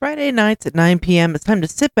Friday nights at 9 p.m., it's time to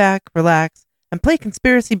sit back, relax, and play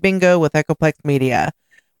Conspiracy Bingo with Echoplex Media.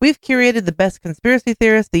 We've curated the best conspiracy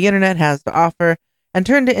theorists the internet has to offer and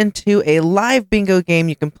turned it into a live bingo game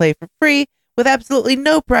you can play for free with absolutely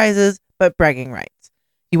no prizes but bragging rights.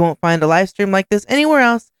 You won't find a live stream like this anywhere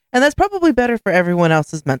else, and that's probably better for everyone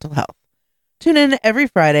else's mental health. Tune in every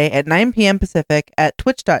Friday at 9 p.m. Pacific at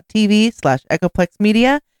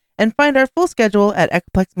twitch.tv/EchoplexMedia and find our full schedule at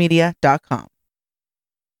echoplexmedia.com.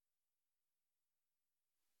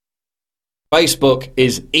 Facebook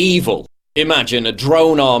is evil. Imagine a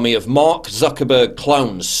drone army of Mark Zuckerberg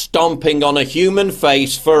clones stomping on a human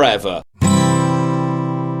face forever.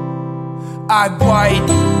 I'm white,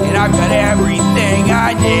 and I've got everything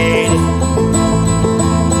I need.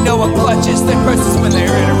 No one clutches their purses when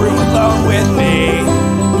they're in a room alone with me.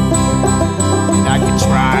 And I can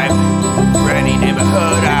drive for any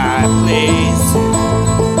neighborhood I please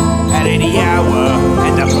at any hour,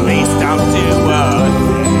 and the police don't do a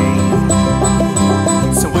thing.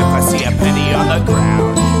 So if I see a penny on the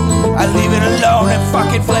ground, I leave it alone and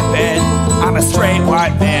fucking flip it. I'm a straight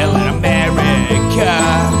white male in America.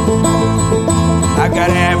 I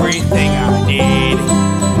got everything I need.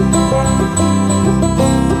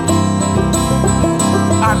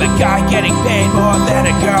 I'm a guy getting paid more than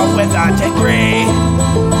a girl with a degree.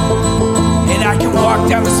 And I can walk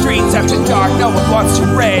down the streets after dark, no one wants to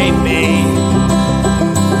rape me.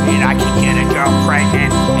 And I can get a girl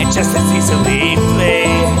pregnant and just as easily flee.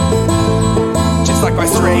 Just like my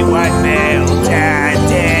straight white male dad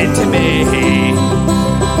did to me.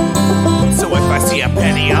 So if I see a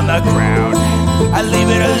penny on the ground, I leave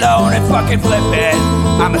it alone and fucking flip it.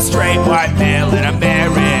 I'm a straight white male in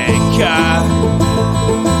America.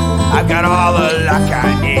 I've got all the luck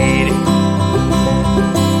I need.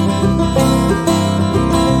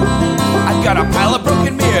 I've got a pile of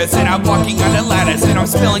broken mirrors and I'm walking under ladders and I'm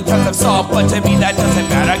spilling tons of salt, but to me that doesn't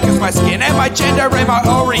matter, cause my skin and my gender and my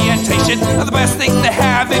orientation are the best things to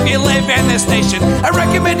have if you live in this nation. I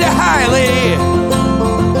recommend it highly.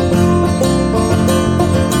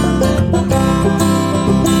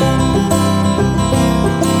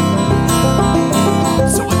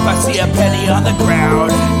 If I see a penny on the ground,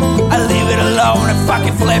 I leave it alone and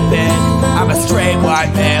fucking flip it. I'm a straight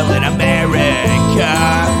white male in America.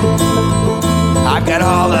 I've got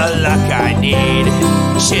all the luck I need.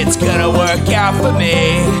 Shit's gonna work out for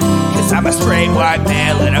me, cause I'm a straight white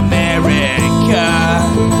male in America.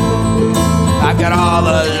 I've got all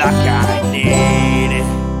the luck I need.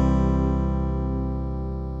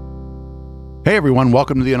 Hey everyone,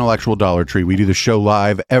 welcome to the Intellectual Dollar Tree. We do the show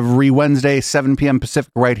live every Wednesday, 7 p.m.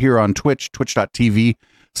 Pacific, right here on Twitch,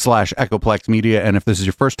 twitch.tv/EchoplexMedia. And if this is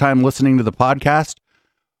your first time listening to the podcast,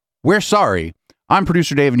 we're sorry. I'm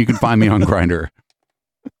producer Dave, and you can find me on Grindr.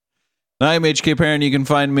 I'm HK Perrin. You can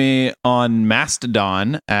find me on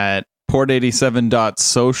Mastodon at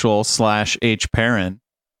port87.social/hperrin.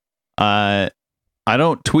 I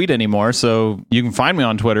don't tweet anymore, so you can find me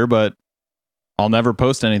on Twitter, but I'll never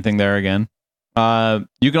post anything there again.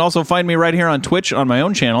 You can also find me right here on Twitch on my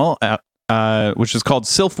own channel, which is called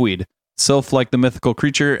Sylphweed. Sylph like the mythical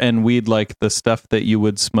creature, and weed like the stuff that you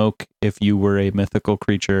would smoke if you were a mythical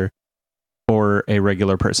creature or a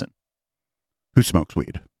regular person. Who smokes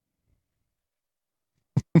weed?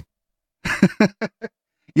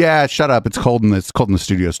 Yeah, shut up. It's cold in the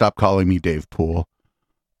studio. Stop calling me Dave Poole.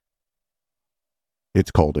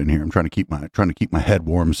 It's cold in here. I'm trying to keep my head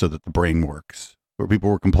warm so that the brain works. Where people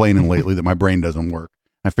were complaining lately that my brain doesn't work.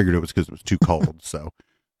 I figured it was because it was too cold, so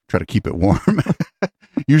try to keep it warm.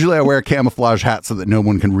 Usually I wear a camouflage hat so that no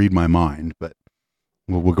one can read my mind, but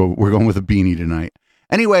we're going with a beanie tonight.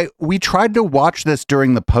 Anyway, we tried to watch this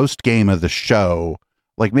during the post game of the show,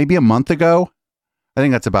 like maybe a month ago. I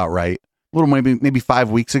think that's about right. A little maybe 5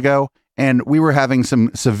 weeks ago, and we were having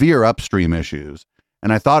some severe upstream issues,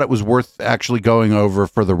 and I thought it was worth actually going over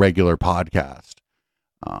for the regular podcast.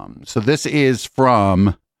 So this is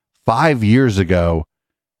from 5 years ago.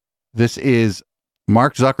 This is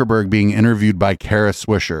Mark Zuckerberg being interviewed by Kara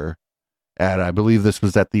Swisher at, I believe this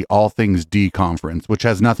was at the All Things D conference, which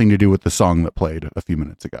has nothing to do with the song that played a few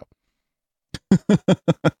minutes ago.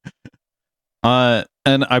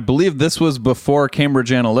 And I believe this was before Cambridge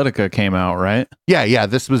Analytica came out, right? Yeah.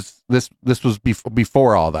 This was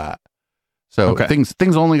before all that. So okay.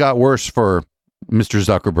 Things only got worse for Mr.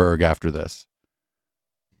 Zuckerberg after this.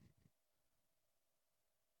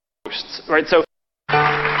 Right, so thanks,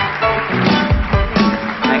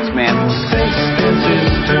 man.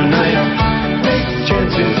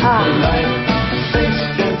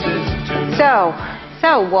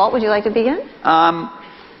 So, Walt, would you like to begin?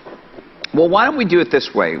 Well, why don't we do it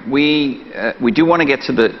this way? We do want to get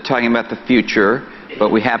to talking about the future, but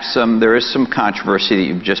there is some controversy that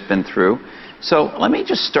you've just been through. So let me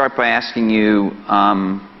just start by asking you,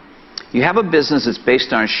 you have a business that's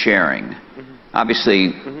based on sharing. Mm-hmm.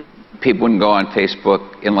 Obviously, mm-hmm. people wouldn't go on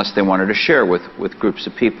Facebook unless they wanted to share with groups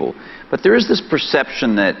of people. But there is this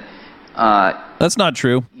perception that... that's not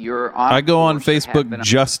true. I go on Facebook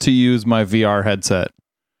just to use my VR headset.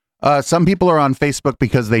 Some people are on Facebook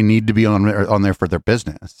because they need to be on there for their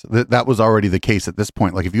business. That was already the case at this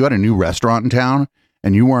point. Like if you had a new restaurant in town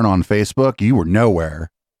and you weren't on Facebook, you were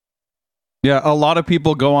nowhere. Yeah, a lot of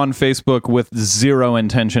people go on Facebook with zero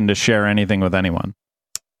intention to share anything with anyone.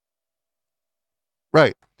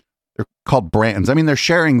 Right. They're called brands. I mean, they're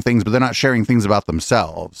sharing things, but they're not sharing things about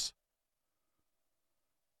themselves.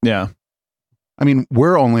 Yeah. I mean,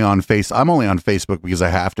 I'm only on Facebook because I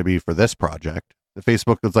have to be for this project. The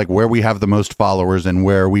Facebook is like where we have the most followers and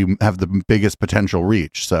where we have the biggest potential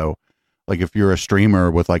reach. So like if you're a streamer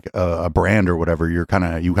with like a brand or whatever, you kind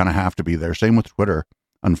of have to be there. Same with Twitter,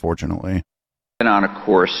 unfortunately. Been on a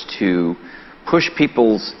course to push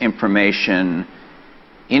people's information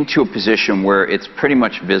into a position where it's pretty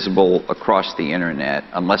much visible across the internet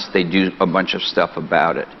unless they do a bunch of stuff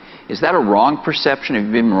about it. Is that a wrong perception? Have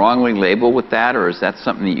you been wrongly labeled with that, or is that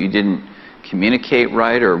something that you didn't communicate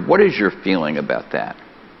right, or what is your feeling about that?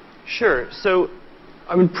 Sure. So,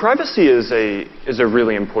 I mean, privacy is a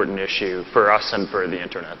really important issue for us and for the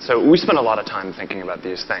internet. So we spend a lot of time thinking about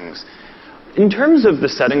these things. In terms of the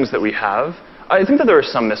settings that we have, I think that there are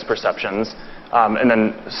some misperceptions, and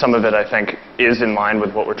then some of it I think is in line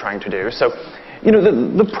with what we're trying to do. So, you know,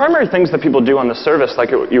 the primary things that people do on the service, like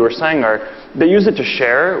you were saying, are they use it to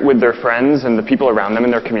share with their friends and the people around them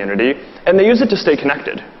in their community, and they use it to stay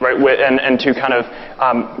connected, right, and to kind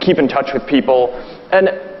of keep in touch with people. And,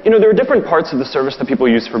 you know, there are different parts of the service that people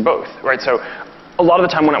use for both, right? So a lot of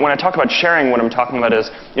the time when I talk about sharing, what I'm talking about is,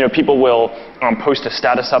 you know, people will post a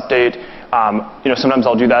status update. You know, sometimes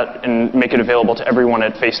I'll do that and make it available to everyone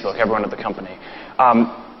at Facebook, everyone at the company.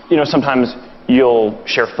 You know, sometimes you'll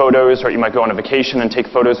share photos, right? You might go on a vacation and take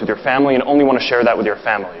photos with your family and only want to share that with your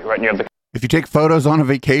family, right? And you have if you take photos on a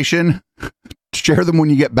vacation, share them when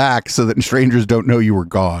you get back so that strangers don't know you were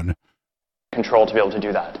gone. Control to be able to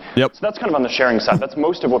do that. Yep. So that's kind of on the sharing side. That's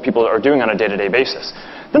most of what people are doing on a day-to-day basis.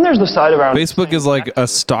 Then there's the side around Facebook is like a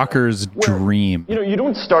stalker's dream. You know, you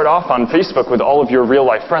don't start off on Facebook with all of your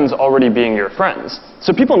real-life friends already being your friends.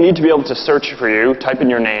 So people need to be able to search for you, type in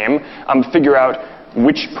your name, figure out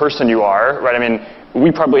which person you are, right? I mean, we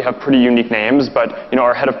probably have pretty unique names, but, you know,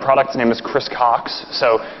 our head of product's name is Chris Cox,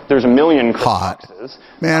 so there's a million Chris Coxes.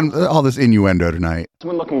 Man, all this innuendo tonight.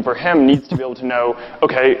 Someone looking for him needs to be able to know,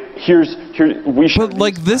 okay, we should... But,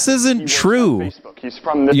 like, this isn't true. He's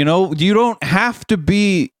from this... You know, you don't have to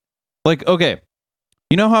be... Like, okay,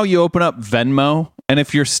 you know how you open up Venmo, and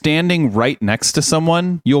if you're standing right next to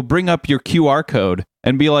someone, you'll bring up your QR code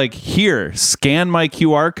and be like, here, scan my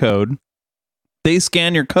QR code. They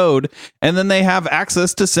scan your code, and then they have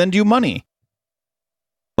access to send you money.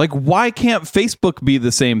 Like, why can't Facebook be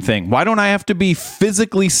the same thing? Why don't I have to be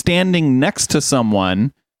physically standing next to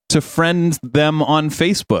someone to friend them on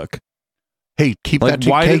Facebook? Hey, keep like, that.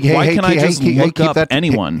 Why can I just look up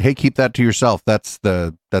anyone? Hey, keep that to yourself. That's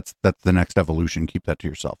the next evolution. Keep that to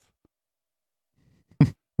yourself.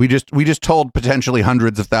 we just told potentially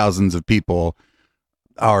hundreds of thousands of people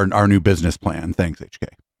our new business plan. Thanks, HK.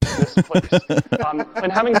 This place.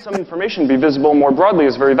 And having some information be visible more broadly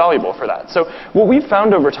is very valuable for that. So what we've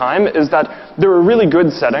found over time is that there are really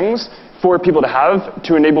good settings for people to have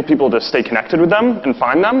to enable people to stay connected with them and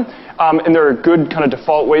find them. And there are good kind of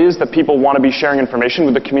default ways that people want to be sharing information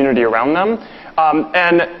with the community around them.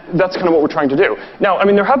 And that's kind of what we're trying to do. Now, I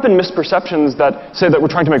mean, there have been misperceptions that say that we're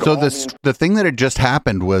trying to make... So the thing that had just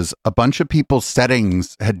happened was a bunch of people's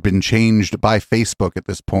settings had been changed by Facebook at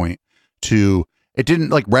this point to... It didn't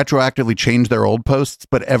like retroactively change their old posts,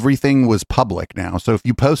 but everything was public now. So if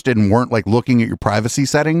you posted and weren't like looking at your privacy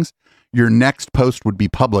settings, your next post would be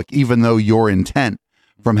public, even though your intent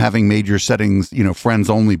from having made your settings, you know, friends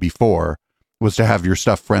only before was to have your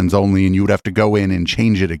stuff friends only, and you would have to go in and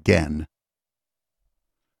change it again.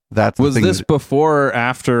 That's was this before or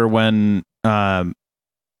after when,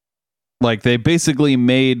 like they basically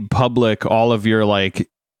made public all of your like,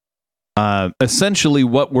 essentially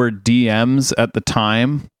what were DMs at the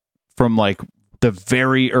time from like the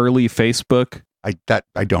very early Facebook? I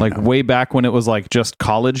don't like know. Way back when it was like just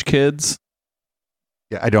college kids.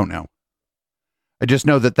 Yeah, I don't know. I just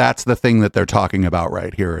know that that's the thing that they're talking about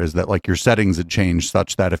right here is that like your settings had changed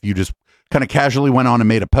such that if you just kind of casually went on and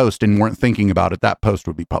made a post and weren't thinking about it, that post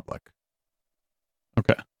would be public.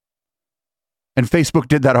 Okay. And Facebook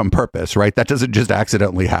did that on purpose, right? That doesn't just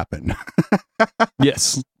accidentally happen.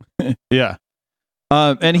 Yes. Yeah.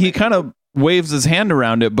 And he kind of waves his hand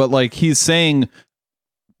around it, but like he's saying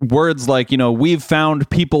words like, we've found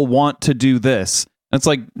people want to do this. And it's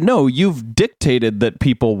like, no, you've dictated that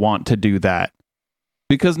people want to do that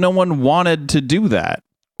because no one wanted to do that.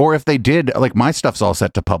 Or if they did, like my stuff's all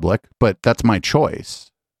set to public, but that's my choice.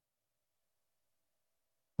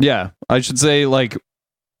 Yeah. I should say like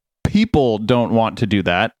people don't want to do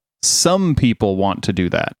that. Some people want to do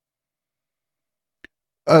that.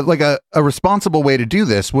 Like a responsible way to do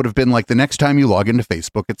this would have been like the next time you log into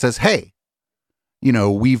Facebook, it says, hey,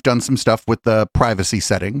 we've done some stuff with the privacy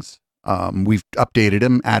settings. We've updated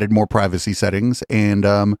them, added more privacy settings, and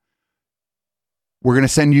we're going to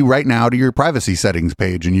send you right now to your privacy settings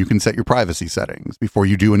page, and you can set your privacy settings before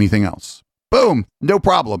you do anything else. Boom, no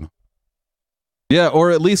problem. Yeah,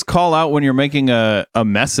 or at least call out when you're making a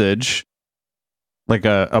message, like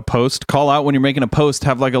a post. Call out when you're making a post,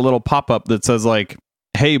 have like a little pop-up that says like,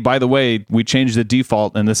 hey, by the way, we changed the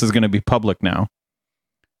default and this is going to be public now.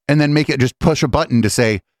 And then make it just push a button to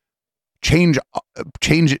say, change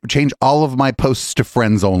all of my posts to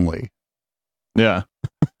friends only. Yeah.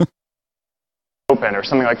 Open or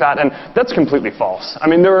something like that. And that's completely false. I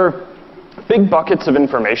mean, there are big buckets of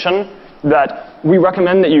information that we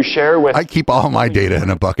recommend that you share with. I keep all my data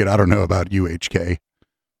in a bucket. I don't know about you, HK.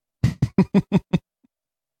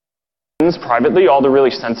 Privately, all the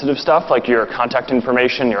really sensitive stuff like your contact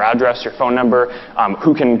information, your address, your phone number,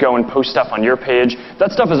 who can go and post stuff on your page,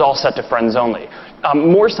 that stuff is all set to friends only.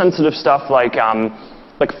 More sensitive stuff like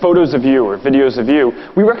photos of you or videos of you,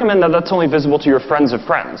 we recommend that that's only visible to your friends of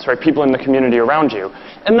friends, right? People in the community around you.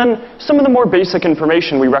 And then some of the more basic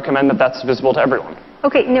information, we recommend that that's visible to everyone.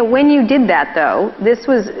 Okay, now when you did that though, this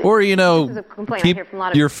was... Or, this is a complaint I keep hear from a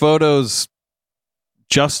lot of your photos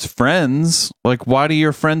just friends. Like, why do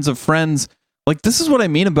your friends of friends... Like, this is what I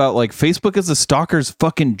mean about, like, Facebook is a stalker's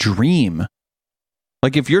fucking dream.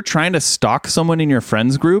 Like, if you're trying to stalk someone in your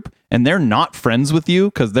friends group and they're not friends with you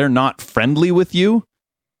because they're not friendly with you,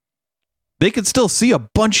 they could still see a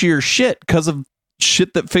bunch of your shit because of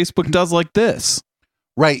shit that Facebook does like this.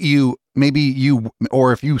 Right.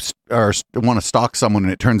 Or if you want to stalk someone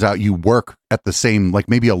and it turns out you work at the same, like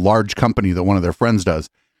maybe a large company that one of their friends does,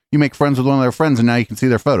 you make friends with one of their friends and now you can see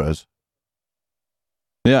their photos.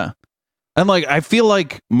 Yeah. And like, I feel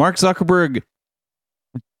like Mark Zuckerberg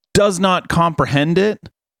does not comprehend it.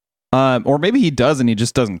 Or maybe he does and he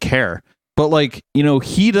just doesn't care. But like,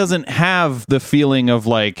 he doesn't have the feeling of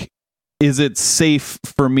like, is it safe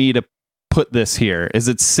for me to put this here? Is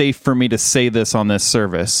it safe for me to say this on this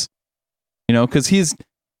service? Because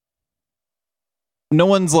no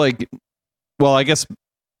one's like, well, I guess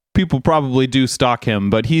people probably do stalk him,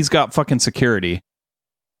 but he's got fucking security.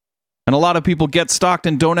 And a lot of people get stalked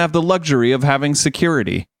and don't have the luxury of having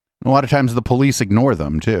security. A lot of times the police ignore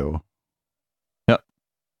them too. Yep.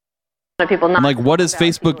 people not. And like, what is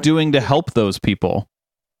Facebook doing to help those people?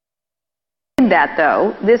 That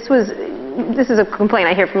though, this is a complaint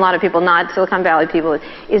I hear from a lot of people, not Silicon Valley people,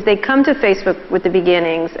 is they come to Facebook with the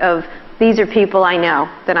beginnings of, these are people I know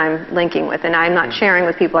that I'm linking with, and I'm not sharing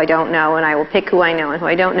with people I don't know, and I will pick who I know and who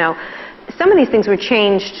I don't know. Some of these things were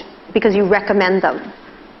changed because you recommend them.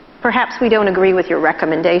 Perhaps we don't agree with your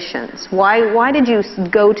recommendations. Why did you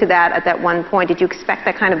go to that at that one point? Did you expect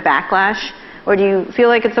that kind of backlash? Or do you feel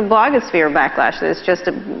like it's a blogosphere backlash that is just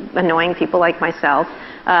annoying people like myself?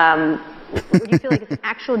 Or do you feel like it's an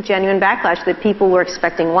actual genuine backlash that people were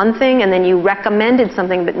expecting one thing and then you recommended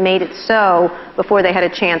something that made it so before they had a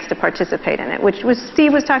chance to participate in it, which was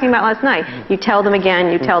Steve was talking about last night. You tell them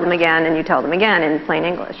again, you tell them again, and you tell them again in plain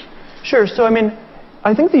English. Sure. So, I mean,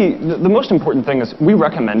 I think the most important thing is we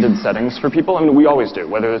recommended settings for people. I mean, we always do,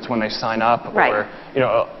 whether it's when they sign up or,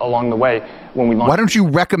 along the way when we launch. Why don't you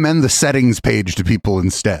recommend the settings page to people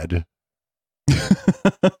instead?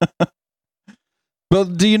 Well,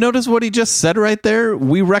 do you notice what he just said right there?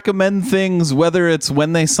 We recommend things whether it's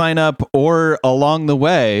when they sign up or along the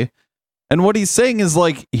way. And what he's saying is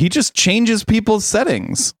like, he just changes people's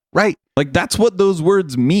settings. Right. Like that's what those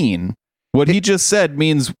words mean. What he just said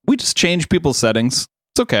means we just change people's settings.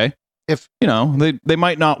 It's okay. If they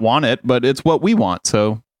might not want it, but it's what we want,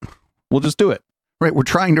 so we'll just do it. Right. We're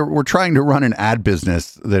trying to run an ad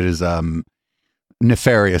business that is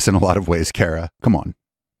nefarious in a lot of ways, Kara. Come on.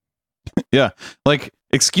 Yeah. Like,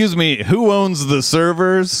 excuse me, who owns the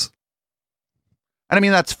servers? And I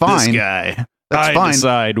mean, that's fine. This guy. That's fine.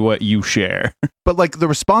 Decide what you share. But like the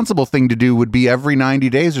responsible thing to do would be every 90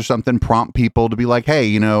 days or something, prompt people to be like, hey,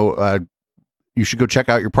 you should go check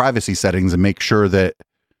out your privacy settings and make sure that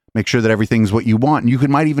Make sure that everything's what you want. And you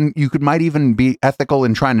might even be ethical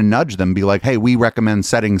in trying to nudge them, be like, hey, we recommend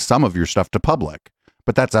setting some of your stuff to public,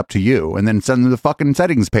 but that's up to you. And then send them the fucking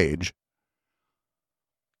settings page.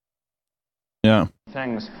 Yeah.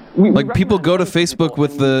 Things. Like people go to Facebook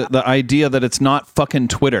with the idea that it's not fucking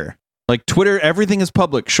Twitter. Like Twitter, everything is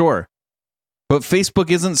public, sure. But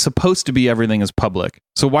Facebook isn't supposed to be everything is public.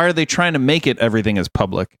 So why are they trying to make it everything is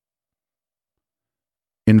public?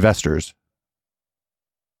 Investors.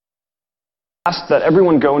 Ask that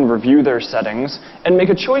everyone go and review their settings and make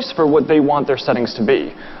a choice for what they want their settings to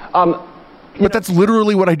be. But that's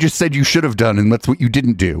literally what I just said you should have done, and that's what you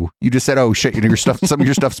didn't do. You just said, "Oh shit, your stuff, some of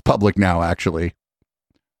your stuff's public now." Actually,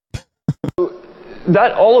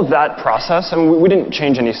 all of that process, and we didn't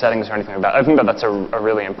change any settings or anything like that. I think that's a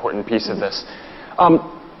really important piece of this.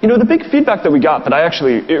 The big feedback that we got that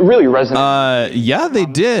it really resonated. Yeah, they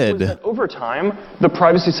did. Was that over time, the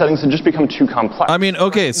privacy settings had just become too complex. I mean,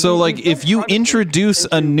 okay, so like if you introduce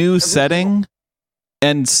a new setting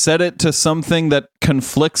and set it to something that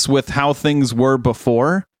conflicts with how things were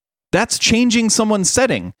before, that's changing someone's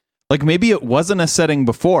setting. Like maybe it wasn't a setting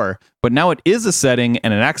before, but now it is a setting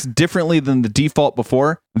and it acts differently than the default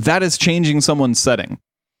before. That is changing someone's setting.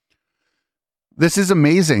 This is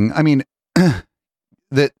amazing. I mean,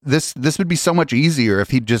 that this would be so much easier if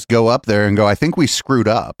he'd just go up there and go, I think we screwed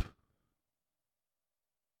up.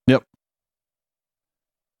 Yep.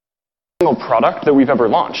 Single product that we've ever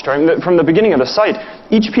launched. Right? From the beginning of the site,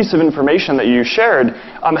 each piece of information that you shared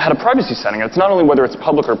had a privacy setting. It's not only whether it's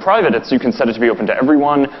public or private, you can set it to be open to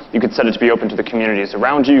everyone, you could set it to be open to the communities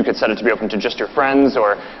around you, you could set it to be open to just your friends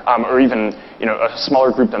or even a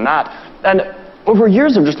smaller group than that. And over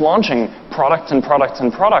years of just launching products and products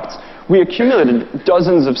and products, we accumulated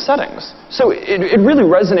dozens of settings. So it really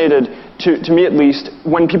resonated, to me at least,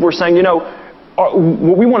 when people were saying,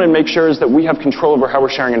 what we want to make sure is that we have control over how we're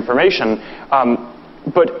sharing information,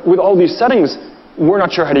 but with all these settings, we're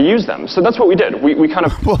not sure how to use them. So that's what we did. We kind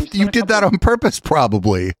of... Well, you did that on purpose,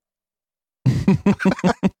 probably.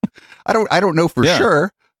 I don't know for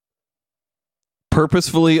sure.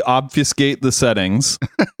 Purposefully obfuscate the settings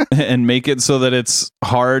and make it so that it's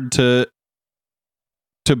hard to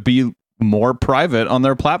be more private on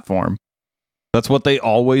their platform. That's what they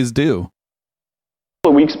always do.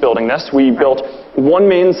 Weeks building this, we built one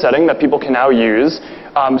main setting that people can now use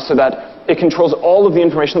so that it controls all of the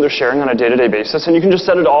information that they're sharing on a day-to-day basis, and you can just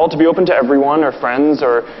set it all to be open to everyone or friends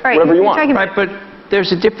or whatever you want. Right, but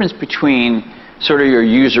there's a difference between sort of your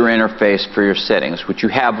user interface for your settings, which you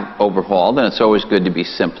have overhauled, and it's always good to be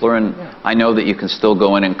simpler, and I know that you can still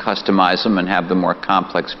go in and customize them and have the more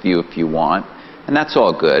complex view if you want, and that's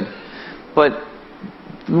all good. But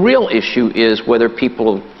the real issue is whether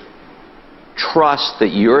people trust that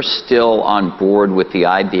you're still on board with the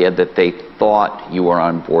idea that they thought you were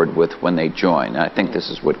on board with when they joined. And I think this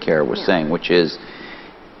is what Kara was saying, which is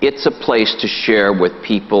it's a place to share with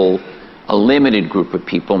people, a limited group of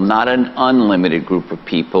people, not an unlimited group of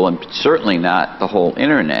people, and certainly not the whole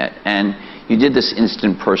internet. And you did this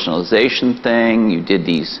instant personalization thing, you did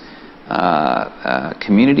these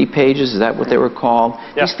community pages, is that what they were called?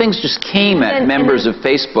 Yeah. These things just came at members of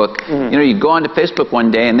Facebook. Mm-hmm. You'd go onto Facebook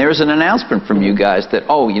one day and there's an announcement from you guys that,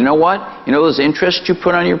 oh, you know what? You know those interests you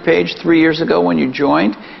put on your page 3 years ago when you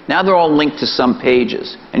joined? Now they're all linked to some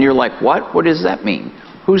pages. And you're like, what? What does that mean?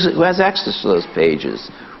 Who has access to those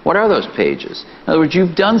pages? What are those pages? In other words,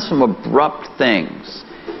 you've done some abrupt things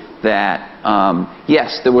that,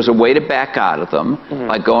 yes, there was a way to back out of them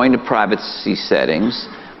by going to privacy settings.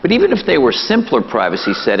 But even if they were simpler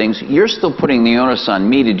privacy settings, you're still putting the onus on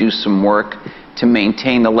me to do some work to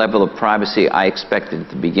maintain the level of privacy I expected at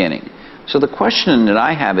the beginning. So the question that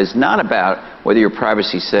I have is not about whether your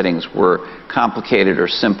privacy settings were complicated or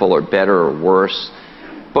simple or better or worse,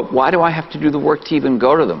 but why do I have to do the work to even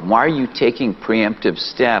go to them? Why are you taking preemptive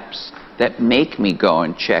steps that make me go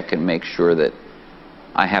and check and make sure that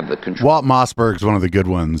I have the control? Walt Mossberg's one of the good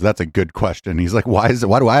ones. That's a good question. He's like, why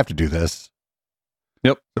do I have to do this?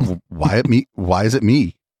 Yep. Why is it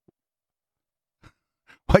me?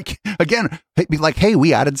 Like, again, be like, hey,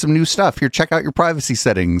 we added some new stuff here. Check out your privacy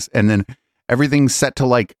settings. And then everything's set to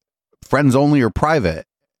like friends only or private.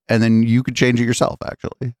 And then you could change it yourself,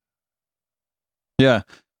 actually. Yeah.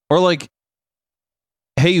 Or like,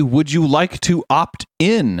 hey, would you like to opt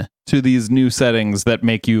in to these new settings that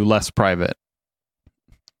make you less private?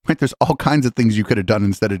 Right. There's all kinds of things you could have done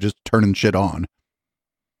instead of just turning shit on.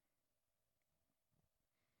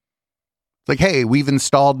 It's like, hey, we've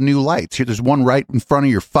installed new lights. Here, there's one right in front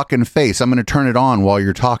of your fucking face. I'm going to turn it on while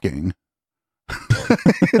you're talking.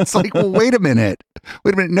 It's like, well, wait a minute.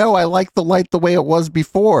 Wait a minute. No, I like the light the way it was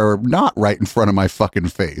before, not right in front of my fucking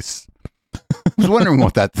face. I was wondering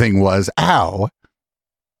what that thing was. Ow.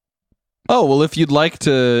 Oh, well, if you'd like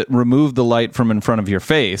to remove the light from in front of your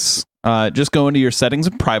face, just go into your settings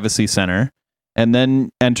and privacy center and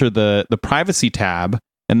then enter the privacy tab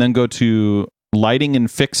and then go to lighting and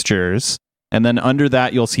fixtures. And then under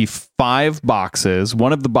that, you'll see 5 boxes.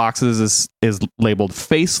 One of the boxes is labeled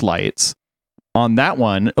face lights. On that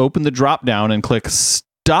one, open the drop down and click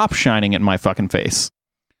stop shining in my fucking face.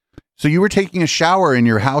 So you were taking a shower in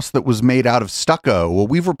your house that was made out of stucco. Well,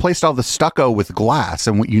 we've replaced all the stucco with glass,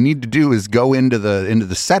 and what you need to do is go into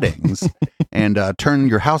the settings and turn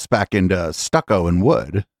your house back into stucco and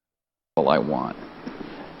wood. All I want.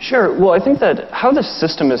 Sure. Well, I think that how the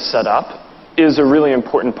system is set up is a really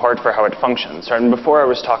important part for how it functions. Right? And before I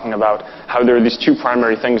was talking about how there are these 2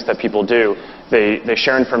 primary things that people do. They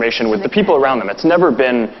share information with the people around them. It's never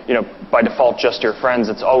been, by default just your friends.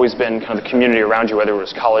 It's always been kind of the community around you, whether it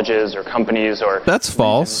was colleges or companies or... That's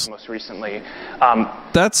false. Most recently.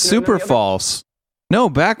 That's super false. No,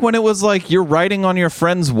 back when it was like you're writing on your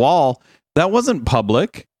friend's wall, that wasn't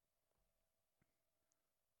public.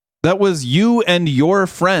 That was you and your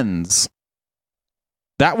friends.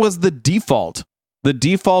 That was the default. The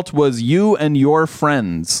default was you and your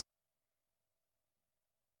friends.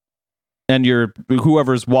 And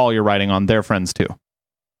whoever's wall you're writing on, their friends too.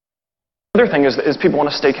 The other thing is people want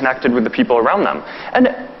to stay connected with the people around them. And,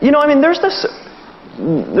 there's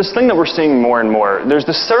this thing that we're seeing more and more. There's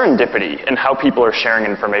this serendipity in how people are sharing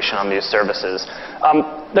information on these services.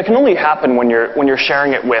 That can only happen when you're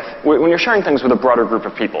sharing it when you're sharing things with a broader group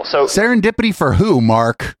of people. So serendipity for who,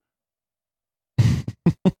 Mark?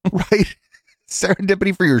 Right?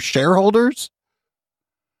 Serendipity for your shareholders?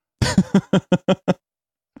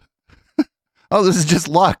 Oh, this is just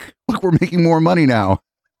luck. Look, we're making more money now.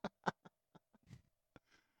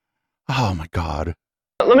 Oh, my God.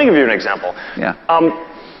 Let me give you an example. Yeah.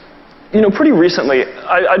 Pretty recently,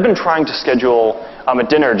 I've been trying to schedule a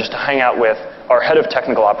dinner just to hang out with our head of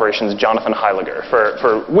technical operations, Jonathan Heiliger,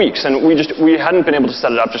 for weeks. And we hadn't been able to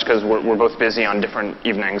set it up just because we're both busy on different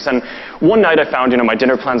evenings. And one night I found, my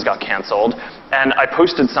dinner plans got canceled. And I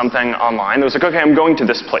posted something online that was like, okay, I'm going to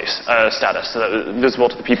this place, status, visible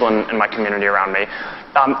to the people in my community around me.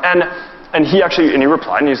 And he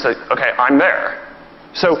replied and he said, okay, I'm there.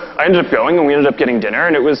 So I ended up going and we ended up getting dinner,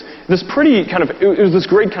 and it was this great kind of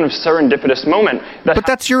serendipitous moment. But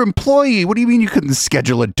that's your employee. What do you mean you couldn't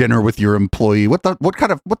schedule a dinner with your employee? What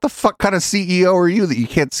the fuck kind of CEO are you that you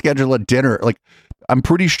can't schedule a dinner? Like, I'm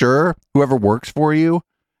pretty sure whoever works for you,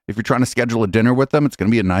 if you're trying to schedule a dinner with them, it's going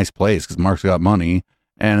to be a nice place because Mark's got money,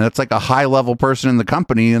 and that's like a high level person in the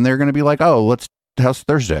company, and they're going to be like, oh, how's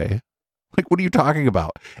Thursday? Like, what are you talking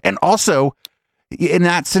about? And also, in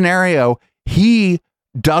that scenario, he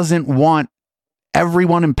doesn't want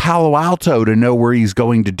everyone in Palo Alto to know where he's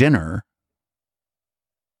going to dinner.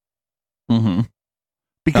 Mm-hmm.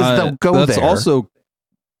 Because they'll go there.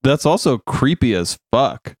 That's also creepy as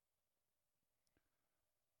fuck.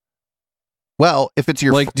 Well, if it's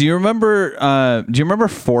your do you remember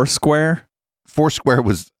Foursquare? Foursquare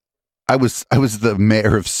was I was the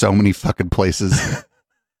mayor of so many fucking places.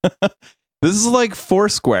 This is like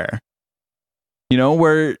Foursquare.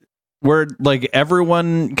 Where like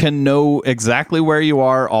everyone can know exactly where you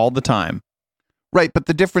are all the time. Right, but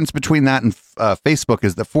the difference between that and Facebook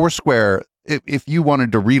is that Foursquare, if you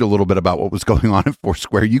wanted to read a little bit about what was going on at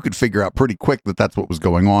Foursquare, you could figure out pretty quick that that's what was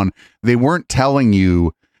going on. They weren't telling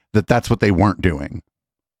you that that's what they weren't doing.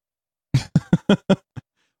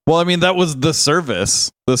 Well, I mean, that was the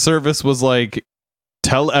service. The service was like,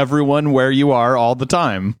 tell everyone where you are all the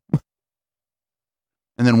time.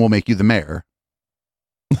 And then we'll make you the mayor.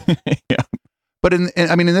 Yeah. But in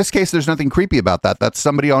this case, there's nothing creepy about that. That's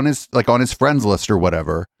somebody on his friends list or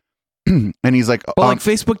whatever. And he's like, well,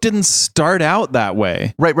 Facebook didn't start out that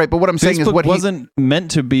way. Right. But what I'm saying is Facebook wasn't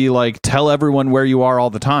meant to be like, tell everyone where you are all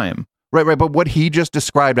the time. Right. But what he just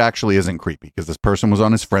described actually isn't creepy because this person was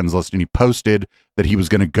on his friends list and he posted that he was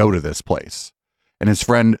going to go to this place. And his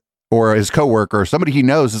friend or his coworker or somebody he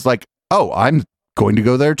knows is like, oh, I'm going to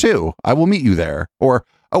go there too. I will meet you there. Or,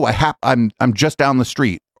 oh, I'm just down the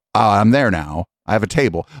street. I'm there now. I have a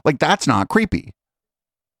table. Like, that's not creepy.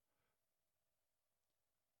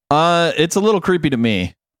 It's a little creepy to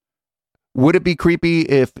me. Would it be creepy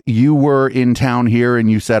if you were in town here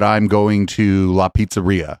and you said, I'm going to La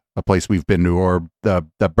Pizzeria, a place we've been to, or the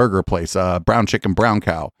burger place, Brown Chicken, Brown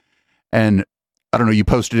Cow, and I don't know, you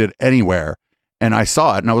posted it anywhere and I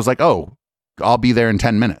saw it and I was like, oh, I'll be there in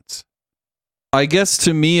 10 minutes. I guess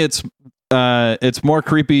to me, it's more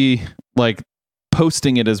creepy. Like,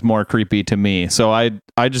 posting it is more creepy to me. So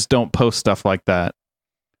I just don't post stuff like that.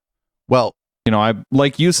 Well, you know, I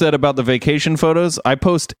like you said about the vacation photos, I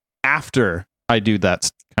post after I do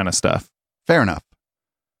that kind of stuff. Fair enough.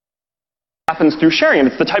 Happens through sharing.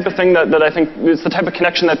 It's the type of thing that I think it's the type of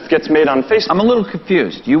connection that gets made on Facebook. I'm a little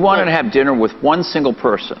confused. You wanted to have dinner with one single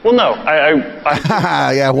person. Well, no,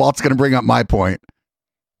 yeah, Walt's going to bring up my point.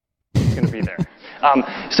 It's going to be there.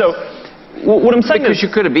 So what I'm saying because you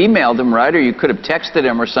could have emailed him, right, or you could have texted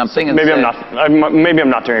him or something. And maybe I'm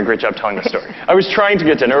not doing a great job telling the story. I was trying to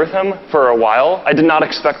get dinner with him for a while. I did not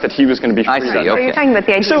expect that he was going to be free. I see. That Okay. You're talking about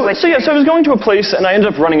the idea. So I was going to a place and I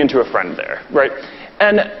ended up running into a friend there, right?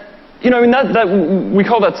 And you know, I mean, that we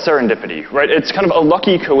call that serendipity, right? It's kind of a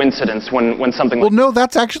lucky coincidence when something. Well, no,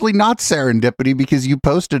 that's actually not serendipity because you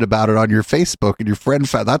posted about it on your Facebook and your friend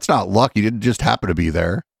found that's not luck. You didn't just happen to be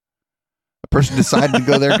there. A person decided to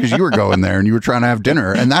go there because you were going there and you were trying to have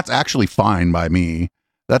dinner, and that's actually fine by me.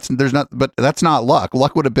 But that's not luck.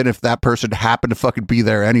 Luck would have been if that person happened to fucking be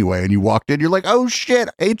there anyway, and you walked in. You're like, oh shit,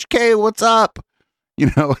 HK, what's up? You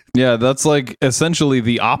know? Yeah, that's like essentially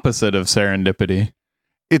the opposite of serendipity.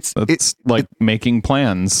 It's like making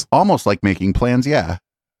plans. Almost like making plans, yeah.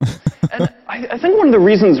 And I think one of the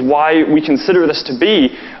reasons why we consider this to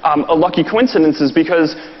be a lucky coincidence is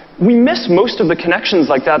because we miss most of the connections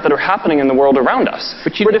like that are happening in the world around us.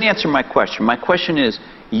 But you didn't answer my question. My question is,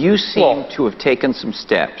 you seem to have taken some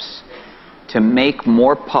steps to make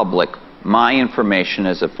more public my information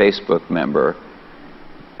as a Facebook member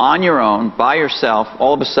on your own, by yourself,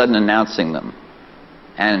 all of a sudden announcing them.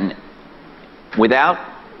 And without...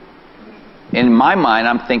 In my mind,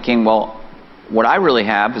 I'm thinking, well, what I really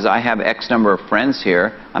have is I have X number of friends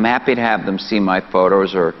here. I'm happy to have them see my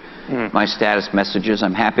photos or my status messages.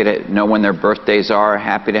 I'm happy to know when their birthdays are,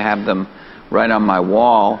 happy to have them right on my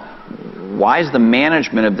wall. Why is the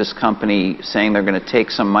management of this company saying they're going to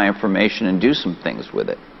take some of my information and do some things with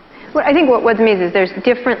it? Well, I think what it means is there's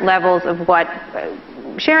different levels of what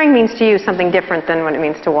sharing means to you something different than what it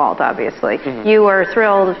means to Walt, obviously. Mm-hmm. You are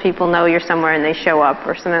thrilled if people know you're somewhere and they show up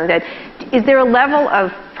or something like that. Is there a level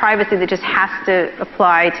of privacy that just has to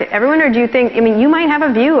apply to everyone, or do you think, I mean, you might have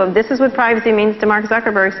a view of this is what privacy means to Mark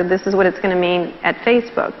Zuckerberg, so this is what it's going to mean at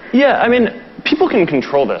Facebook? Yeah, I mean, people can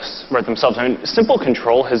control this right themselves. I mean, simple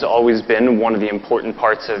control has always been one of the important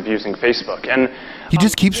parts of using Facebook. And he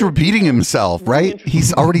just keeps repeating himself, right? He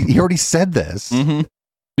already said this. Mm-hmm.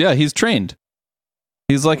 Yeah, he's trained.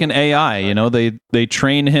 He's like an AI, you know. They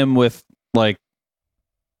train him with like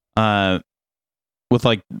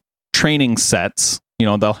training sets. You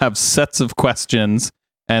know, they'll have sets of questions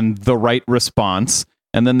and the right response,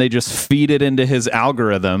 and then they just feed it into his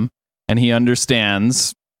algorithm, and he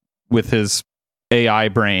understands with his AI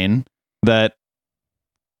brain that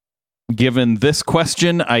given this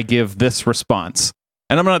question, I give this response.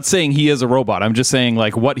 And I'm not saying he is a robot. I'm just saying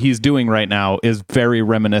like what he's doing right now is very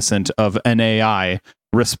reminiscent of an AI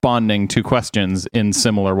responding to questions in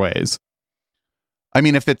similar ways. I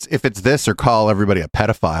mean, if it's this or call everybody a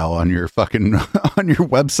pedophile on your fucking on your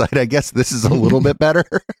website, I guess this is a little bit better.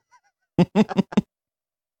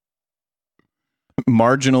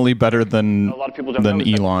 Marginally better than a lot of people don't than know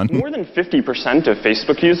Elon. More than 50% of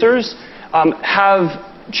Facebook users have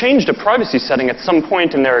changed a privacy setting at some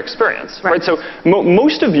point in their experience, right? So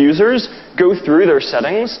most of users go through their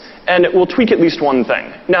settings and it will tweak at least one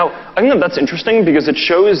thing. Now, I think that's interesting because it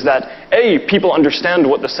shows that people understand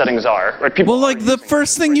what the settings are, right? People well, like the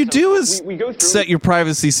first thing you do is set your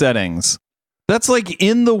privacy settings. That's like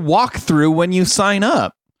in the walkthrough when you sign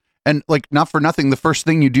up. And like, not for nothing, the first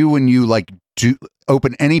thing you do when you like do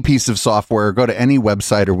open any piece of software or go to any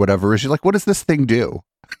website or whatever is you're like, what does this thing do?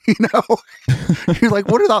 You know, you're like,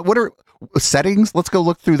 what are settings? Let's go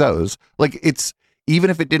look through those. Like, it's even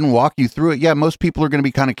if it didn't walk you through it. Yeah, most people are going to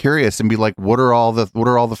be kind of curious and be like, what are all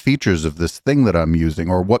the features of this thing that I'm using,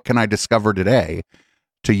 or what can I discover today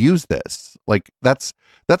to use this? Like, that's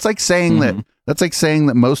like saying that's like saying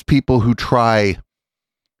that most people who try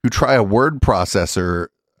a word processor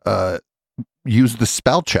use the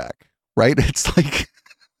spell check, right? It's like,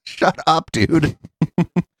 shut up, dude.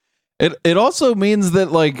 It also means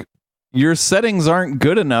that like your settings aren't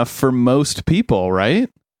good enough for most people, right?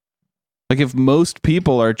 Like if most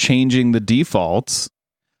people are changing the defaults.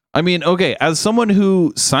 I mean, okay, as someone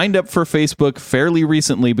who signed up for Facebook fairly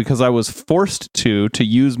recently because I was forced to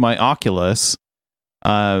use my Oculus,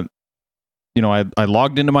 I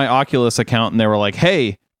logged into my Oculus account and they were like,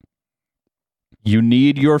 "Hey, you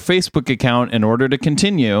need your Facebook account in order to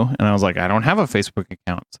continue." And I was like, I don't have a Facebook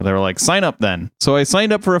account. So they were like, sign up then. So I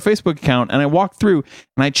signed up for a Facebook account and I walked through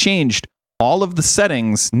and I changed all of the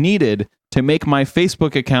settings needed to make my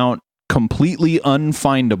Facebook account completely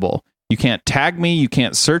unfindable. You can't tag me. You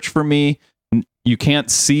can't search for me. You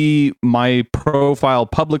can't see my profile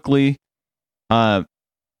publicly. And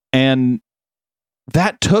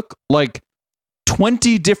that took like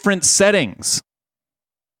 20 different settings.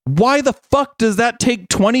 Why the fuck does that take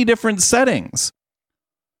 20 different settings?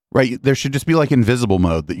 Right. There should just be like invisible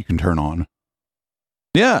mode that you can turn on.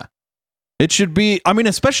 Yeah. It should be, I mean,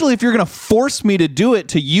 especially if you're going to force me to do it,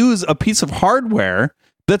 to use a piece of hardware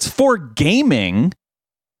that's for gaming,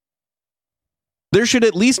 there should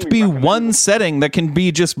at least be one setting that can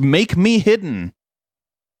be just make me hidden.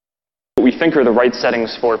 We think are the right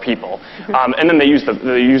settings for people, and then they use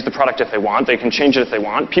the product if they want. They can change it if they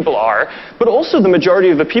want. People are, but also the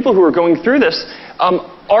majority of the people who are going through this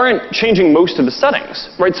aren't changing most of the settings,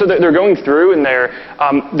 right? So they're going through and they're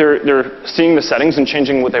seeing the settings and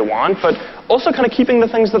changing what they want, but also kind of keeping the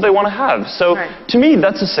things that they want to have. So to me,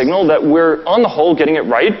 that's a signal that we're on the whole getting it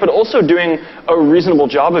right, but also doing a reasonable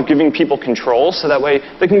job of giving people control, so that way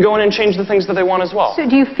they can go in and change the things that they want as well. So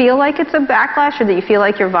do you feel like it's a backlash, or do you feel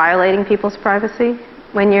like you're violating people's privacy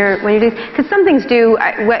when you do? Because some things do,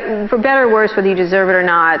 for better or worse, whether you deserve it or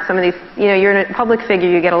not. Some of these, you're a public figure,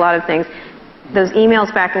 you get a lot of things. Those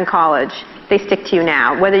emails back in college, they stick to you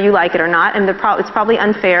now, whether you like it or not. And it's probably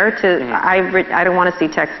unfair to. I don't want to see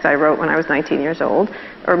texts I wrote when I was 19 years old,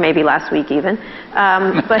 or maybe last week even.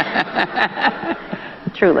 But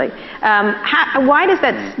truly, why does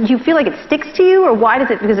that? Do you feel like it sticks to you, or why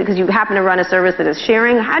does it? Because you happen to run a service that is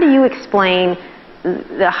sharing. How do you explain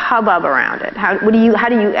the hubbub around it? How do you?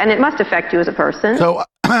 And it must affect you as a person. So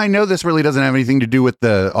I know this really doesn't have anything to do with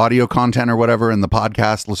the audio content or whatever, and the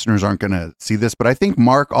podcast listeners aren't going to see this, but I think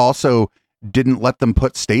Mark also didn't let them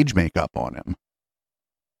put stage makeup on him,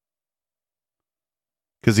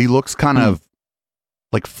 because he looks kind of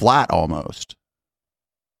like flat almost.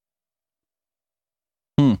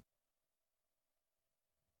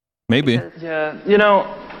 Maybe. Yeah,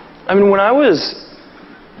 I mean, when I was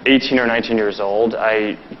 18 or 19 years old,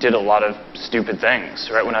 I did a lot of stupid things,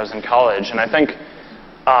 right, when I was in college. And I think,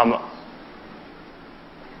 I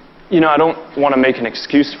don't want to make an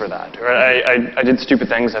excuse for that. Right? I did stupid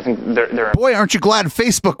things. I think they're Boy, aren't you glad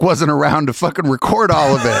Facebook wasn't around to fucking record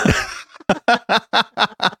all of it?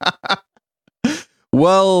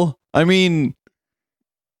 Well, I mean,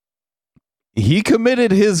 he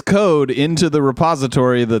committed his code into the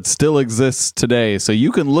repository that still exists today, so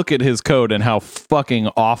you can look at his code and how fucking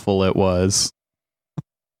awful it was.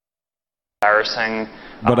 Embarrassing.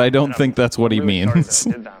 But I don't think that's what he means.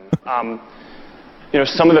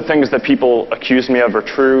 Some of the things that people accuse me of are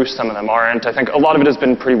true. Some of them aren't. I think a lot of it has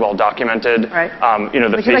been pretty well documented. Right. The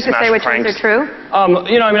Would you like to say which ones are true?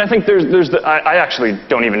 I think I actually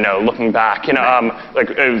don't even know, looking back. Like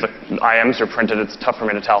IMs are printed. It's tough for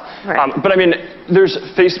me to tell. Right. But I mean, there's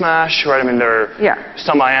face mash, right? I mean, there are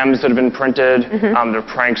some IMs that have been printed. There are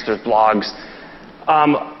pranks. There's blogs.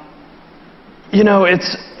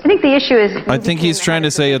 It's. I think the issue is. I think he's trying to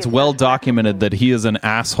say it's well documented that he is an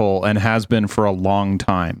asshole and has been for a long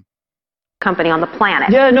time. Company on the planet.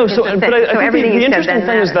 Yeah, no. So, but I think the interesting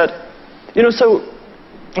thing is that, so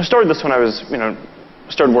I started this when I was,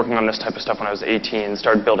 started working on this type of stuff when I was 18.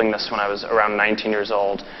 Started building this when I was around 19 years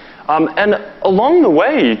old, and along the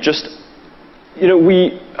way, I just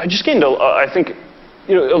gained. I think,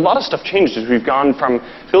 a lot of stuff changed as we've gone from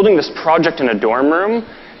building this project in a dorm room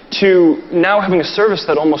to now having a service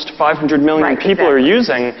that almost 500 million people are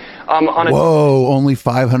using. Whoa, only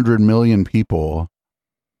 500 million people.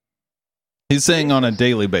 He's saying on a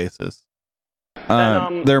daily basis.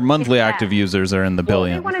 Their monthly active users are in the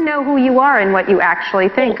billions. They want to know who you are and what you actually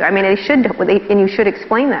think. I mean, and you should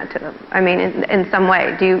explain that to them. I mean, in some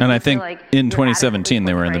way. And I think in 2017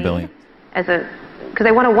 they were in the billions. Because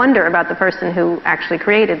they want to wonder about the person who actually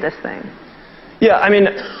created this thing. Yeah, I mean,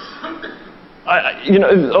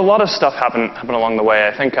 a lot of stuff happened along the way.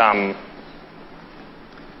 I think,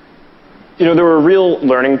 there were real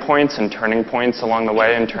learning points and turning points along the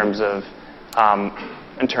way in terms of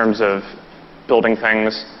building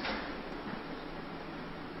things.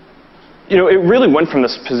 It really went from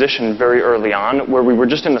this position very early on, where we were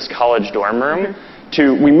just in this college dorm room,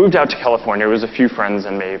 to we moved out to California. It was a few friends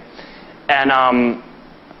and me, and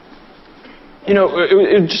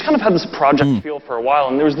it just kind of had this project feel for a while,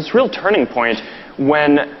 and there was this real turning point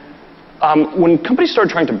when companies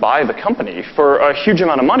started trying to buy the company for a huge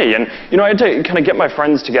amount of money. And, I had to kind of get my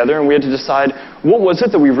friends together, and we had to decide what was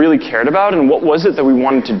it that we really cared about and what was it that we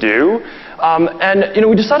wanted to do.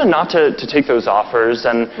 We decided not to take those offers.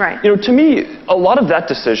 And, to me, a lot of that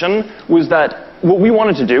decision was that what we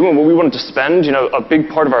wanted to do and what we wanted to spend, a big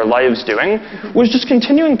part of our lives doing was just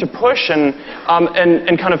continuing to push and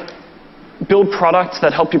kind of build products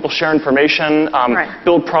that help people share information,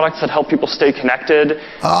 build products that help people stay connected.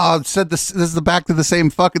 Oh, said this is the back to the same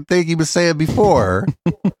fucking thing he was saying before.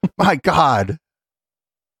 My God.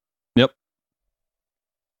 Yep.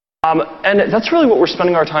 And that's really what we're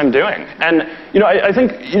spending our time doing. And I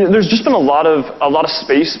think there's just been a lot of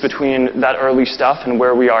space between that early stuff and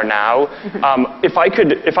where we are now.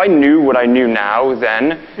 If I knew what I knew now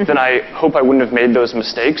then I hope I wouldn't have made those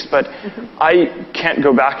mistakes. But I can't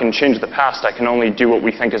go back and change the past. I can only do what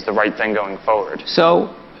we think is the right thing going forward.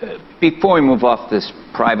 So, before we move off this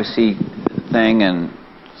privacy thing, and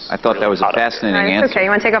I thought that was a fascinating answer. Okay,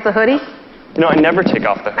 you want to take off the hoodie? I never take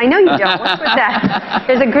off the hoodie. I know you don't. What's with that?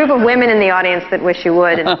 There's a group of women in the audience that wish you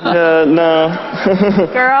would. No.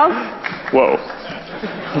 Girls? Whoa.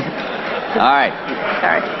 All right.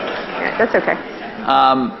 Sorry. Yeah, that's okay.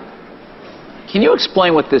 Can you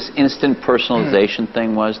explain what this instant personalization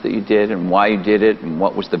thing was that you did, and why you did it, and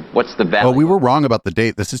what's the value? Well, we were wrong about the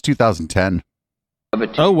date. This is 2010.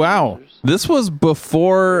 Oh, wow. This was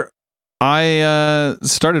before I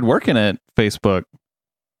started working at Facebook.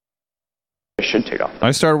 I should take off.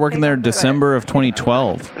 I started working there in December of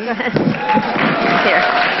 2012. Here. Can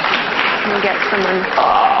we get someone?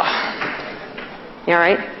 You all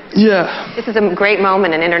right? Yeah. This is a great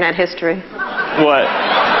moment in internet history. What?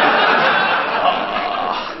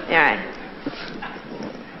 All right.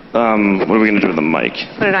 What are we going to do with the mic?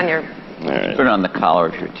 Put it on your... All right. Put it on the collar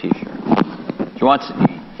of your T-shirt. Do you want some?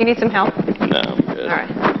 Do you need some help? No, I'm good. All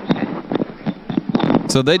right. Okay.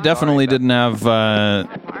 So they definitely didn't have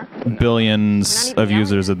billions of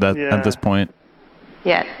users at this point.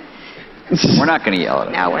 Yet. We're not going to yell at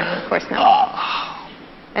it. No, of course not.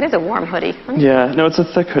 That is a warm hoodie. Yeah, no, it's a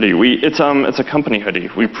thick hoodie. It's a company hoodie.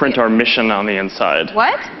 We print our mission on the inside.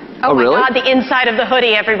 What? Oh, my really? God, the inside of the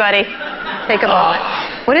hoodie, everybody. Take a moment.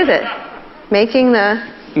 What is it? Making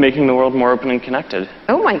the world more open and connected.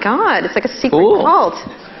 Oh my God, it's like a secret Cool. cult.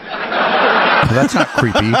 That's not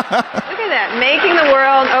creepy. Look at that. Making the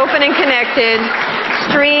world open and connected.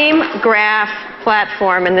 Stream graph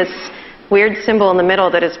platform, and this weird symbol in the middle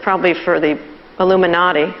that is probably for the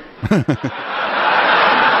Illuminati.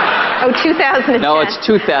 2010. No, it's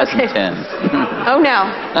 2010. Oh no.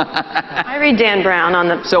 I read Dan Brown on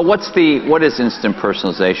the... So what is instant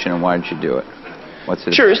personalization, and why did you do it? What's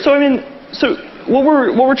it? Sure. So what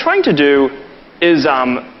we're trying to do is,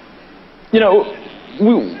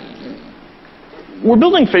 we're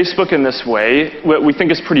building Facebook in this way, what we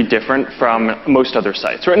think is pretty different from most other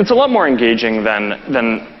sites, right? And it's a lot more engaging than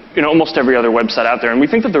almost every other website out there. And we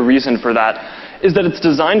think that the reason for that is that it's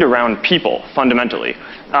designed around people, fundamentally.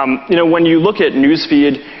 When you look at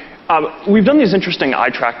Newsfeed, we've done these interesting eye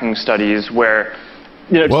tracking studies where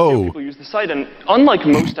people use the site, and unlike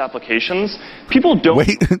most applications, people don't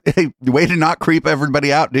way to not creep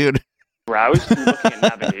everybody out, dude. Browse through looking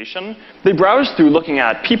at navigation. They browse through looking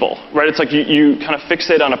at people, right? It's like you kind of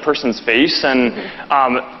fixate on a person's face, and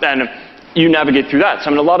you navigate through that.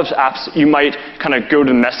 So in a lot of apps, you might kind of go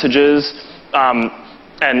to messages and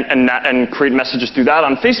create messages through that.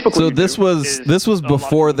 On Facebook, so this was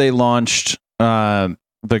before they launched what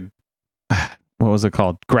was it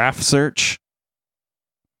called? Graph Search.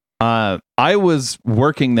 I was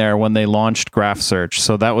working there when they launched Graph Search,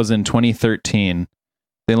 so that was in 2013.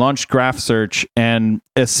 They launched Graph Search, and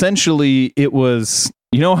essentially it was,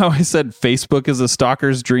 how I said Facebook is a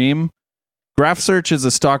stalker's dream? Graph Search is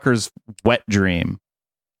a stalker's wet dream.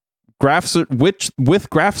 With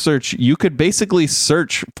Graph Search, you could basically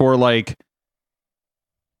search for like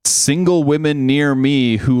single women near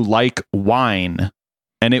me who like wine,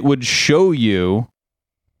 and it would show you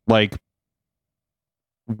like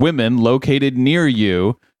women located near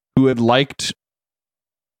you who had liked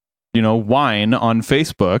wine on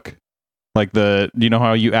Facebook, like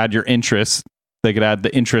how you add your interests, they could add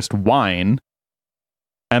the interest wine,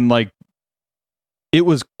 and like it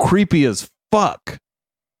was creepy as fuck.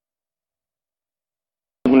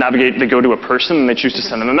 Navigate, they go to a person and they choose to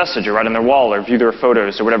send them a message or write on their wall or view their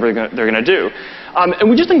photos or whatever they're going to do. And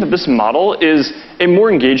we just think that this model is a more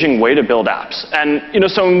engaging way to build apps. And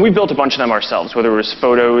so we built a bunch of them ourselves, whether it was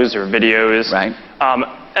photos or videos. Right.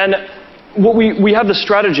 And what we have the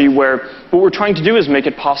strategy where what we're trying to do is make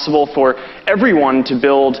it possible for everyone to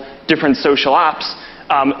build different social apps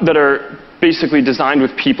that are basically designed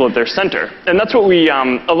with people at their center. And that's what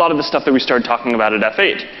a lot of the stuff that we started talking about at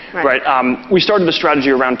F8, right? We started the strategy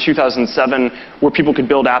around 2007 where people could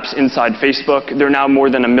build apps inside Facebook. There are now more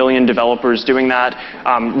than 1 million developers doing that,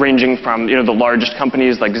 ranging from the largest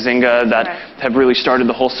companies like Zynga that have really started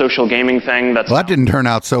the whole social gaming thing. Well, that didn't turn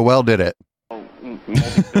out so well, did it?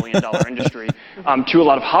 Multi-billion-dollar industry. to a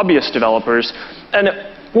lot of hobbyist developers. And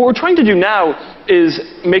what we're trying to do now is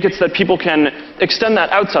make it so that people can extend that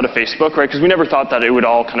outside of Facebook, right? Because we never thought that it would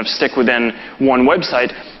all kind of stick within one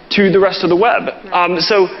website to the rest of the web.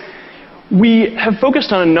 So we have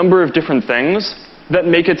focused on a number of different things that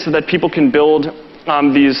make it so that people can build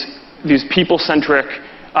these people-centric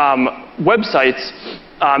websites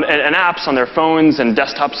and apps on their phones and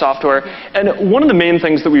desktop software. And one of the main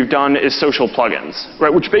things that we've done is social plugins,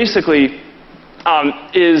 right? Which basically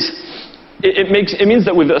it means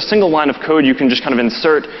that with a single line of code, you can just kind of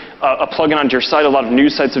insert a plugin onto your site. A lot of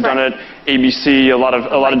news sites have done it. ABC, a lot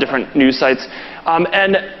of different news sites,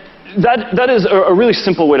 and that is a really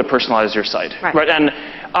simple way to personalize your site, right? And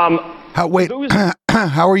how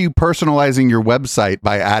are you personalizing your website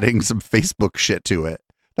by adding some Facebook shit to it?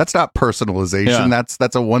 That's not personalization. Yeah.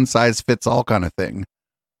 That's a one size fits all kind of thing.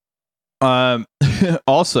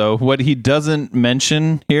 Also, what he doesn't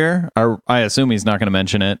mention here, or I assume he's not going to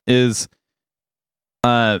mention it, is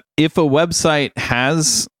if a website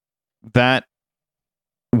has that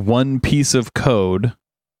one piece of code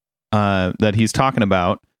that he's talking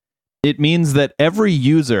about, it means that every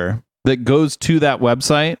user that goes to that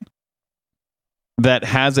website that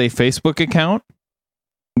has a Facebook account,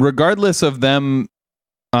 regardless of them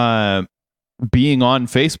being on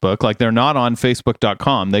Facebook, like they're not on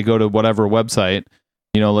Facebook.com, they go to whatever website,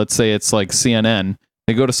 let's say it's like CNN,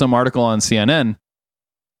 they go to some article on CNN,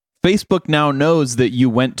 Facebook now knows that you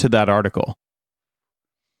went to that article.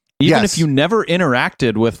 Even if you never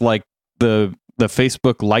interacted with like the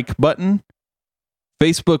Facebook like button,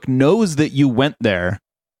 Facebook knows that you went there.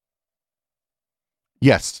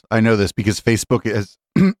 Yes, I know this because Facebook is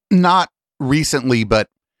not recently, but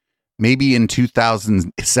maybe in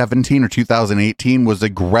 2017 or 2018 was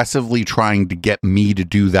aggressively trying to get me to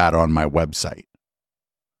do that on my website.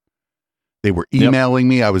 They were emailing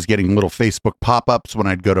me. I was getting little Facebook pop-ups when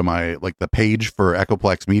I'd go to the page for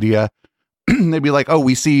Echoplex Media. They'd be like, "Oh,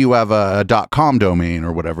 we see you have a .com domain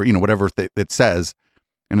or whatever, whatever it says."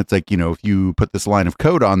 And it's like, if you put this line of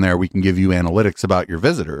code on there, we can give you analytics about your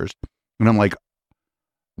visitors. And I'm like,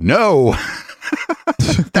 no,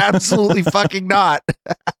 absolutely fucking not.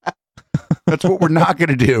 That's what we're not going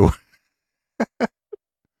to do.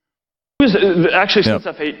 Actually, since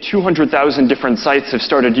F8, 200,000 different sites have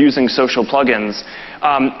started using social plugins.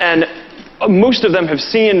 And most of them have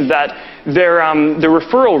seen that their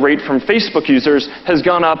referral rate from Facebook users has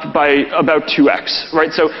gone up by about 2x,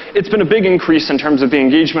 right? So it's been a big increase in terms of the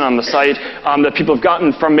engagement on the site that people have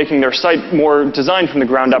gotten from making their site more designed from the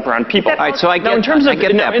ground up around people. All right, so in terms of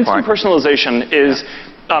instant personalization is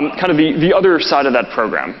kind of the other side of that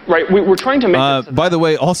program, right? We're trying to make by the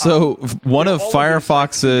way, also, one of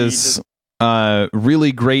Firefox's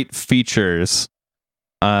really great features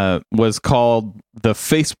was called the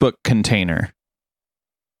Facebook container.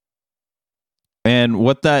 And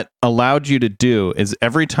what that allowed you to do is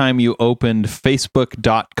every time you opened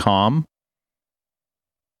Facebook.com,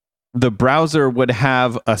 the browser would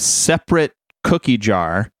have a separate cookie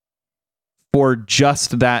jar for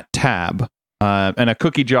just that tab. And a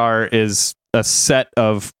cookie jar is a set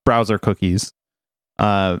of browser cookies.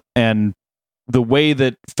 And the way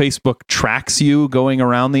that Facebook tracks you going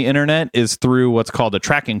around the internet is through what's called a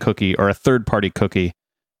tracking cookie or a third-party cookie,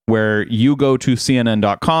 where you go to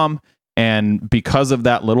CNN.com, and because of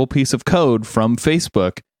that little piece of code from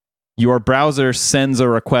Facebook, your browser sends a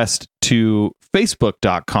request to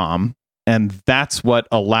Facebook.com, and that's what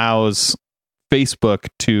allows Facebook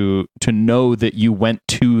to know that you went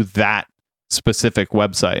to that specific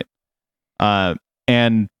website.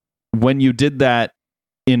 And when you did that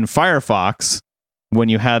in Firefox, when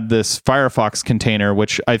you had this Firefox container,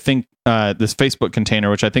 which I think this Facebook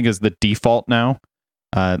container, which I think is the default now,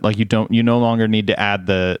 like you no longer need to add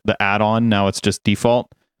the add-on. Now it's just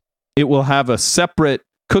default. It will have a separate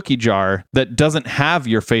cookie jar that doesn't have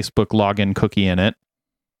your Facebook login cookie in it.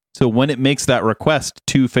 So when it makes that request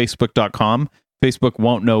to Facebook.com, Facebook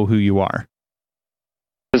won't know who you are.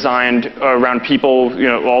 Designed around people,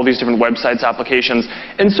 all these different websites, applications.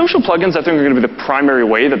 And social plugins, I think, are going to be the primary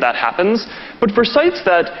way that happens. But for sites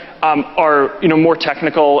that are, more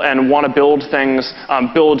technical and want to build things,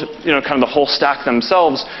 kind of the whole stack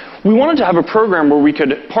themselves, we wanted to have a program where we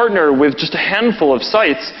could partner with just a handful of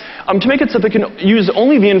sites to make it so they can use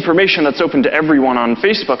only the information that's open to everyone on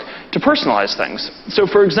Facebook to personalize things. So,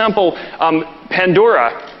 for example,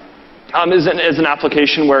 Pandora is an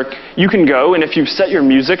application where you can go, and if you set your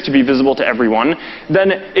music to be visible to everyone,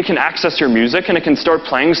 then it can access your music and it can start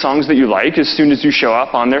playing songs that you like as soon as you show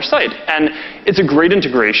up on their site. And it's a great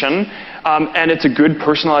integration, and it's a good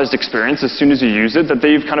personalized experience as soon as you use it that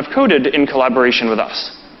they've kind of coded in collaboration with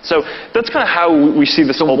us. So that's kind of how we see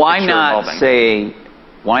this whole why picture not evolving.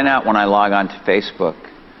 why not when I log on to Facebook,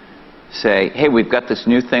 say, hey, we've got this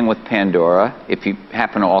new thing with Pandora, if you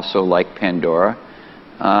happen to also like Pandora,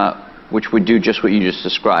 which would do just what you just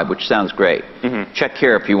described, which sounds great. Check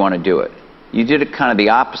here if you want to do it. You did it kind of the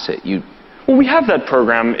opposite. Well, we have that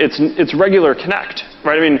program. It's Regular Connect,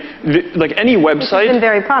 right? I mean, like any website. It's been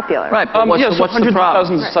very popular. Right, but what's the hundreds of problem?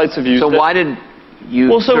 thousands of sites have used it. So why did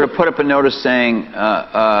you sort of put up a notice saying,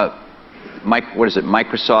 what is it,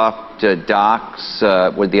 Microsoft Docs,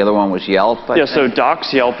 the other one was Yelp? So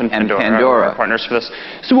Docs, Yelp, and Pandora are partners for this.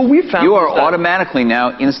 So what we found you are automatically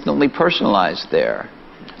now instantly personalized there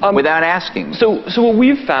without asking. So what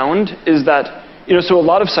we've found is that, so a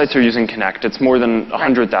lot of sites are using Connect. It's more than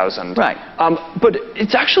 100,000. Right. But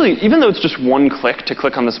it's actually, even though it's just one click to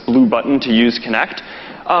click on this blue button to use Connect,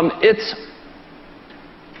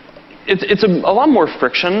 it's a lot more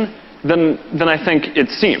friction than I think it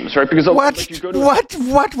seems, right? Because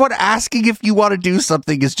what asking if you want to do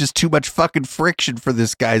something is just too much fucking friction for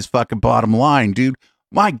this guy's fucking bottom line, dude.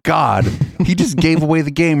 My God, he just gave away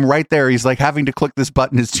the game right there. He's like, having to click this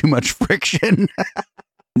button is too much friction.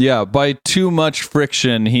 Yeah, by too much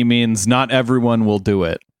friction, he means not everyone will do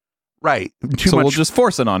it. Right. We'll just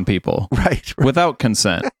force it on people. Right. Without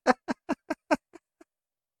consent. A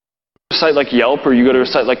site like Yelp, or you go to a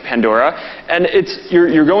site like Pandora, and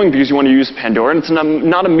you're going because you want to use Pandora, and it's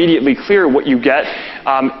not immediately clear what you get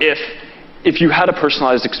if you had a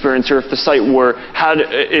personalized experience, or if the site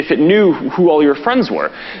if it knew who all your friends were.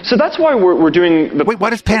 So that's why we're doing the. Wait, why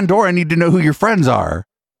does Pandora need to know who your friends are?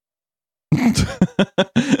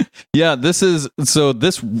 Yeah, this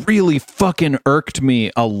really fucking irked me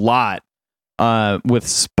a lot with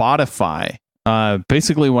Spotify.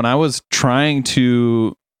 Basically, when I was trying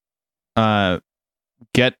to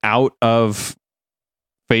get out of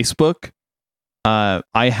Facebook,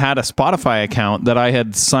 I had a Spotify account that I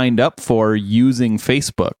had signed up for using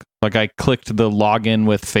Facebook. Like, I clicked the login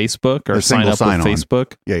with Facebook or sign up with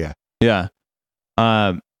Facebook. Yeah.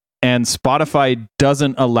 And Spotify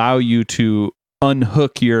doesn't allow you to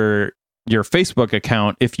unhook your Facebook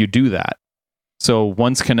account if you do that. So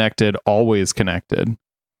once connected, always connected.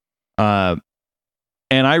 And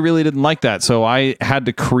I really didn't like that. So I had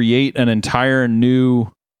to create an entire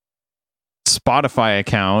new Spotify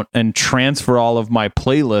account and transfer all of my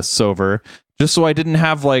playlists over, just so I didn't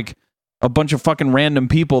have like a bunch of fucking random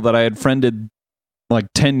people that I had friended like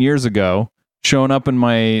 10 years ago showing up in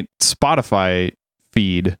my Spotify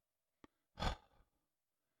feed.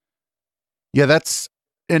 Yeah,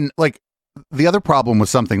 and like the other problem with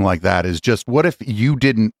something like that is just, what if you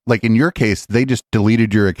didn't, like in your case, they just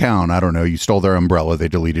deleted your account. I don't know. You stole their umbrella. They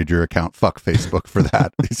deleted your account. Fuck Facebook for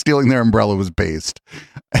that. Stealing their umbrella was based.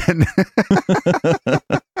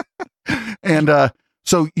 And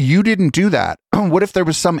so you didn't do that. What if there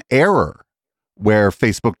was some error where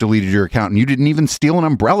Facebook deleted your account and you didn't even steal an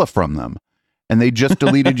umbrella from them, and they just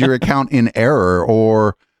deleted your account in error,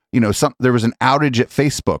 or there was an outage at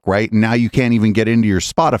Facebook, right? Now you can't even get into your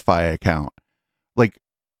Spotify account. Like,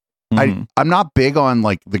 I'm not big on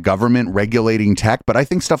like the government regulating tech, but I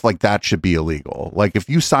think stuff like that should be illegal. Like, if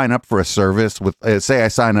you sign up for a service with, say I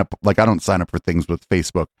sign up, like I don't sign up for things with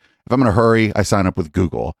Facebook. If I'm in a hurry, I sign up with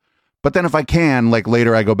Google. But then if I can, like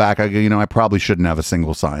later I go back, I go, I probably shouldn't have a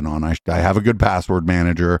single sign on. I have a good password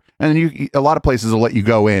manager, and a lot of places will let you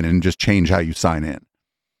go in and just change how you sign in.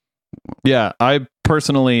 Yeah, I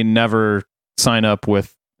personally never sign up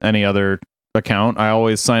with any other account. I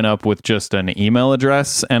always sign up with just an email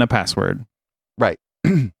address and a password. Right.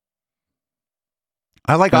 I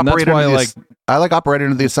like operating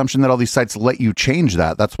under the assumption that all these sites let you change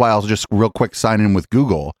that. That's why I'll just real quick sign in with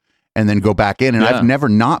Google and then go back in. And I've never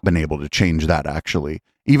not been able to change that, actually.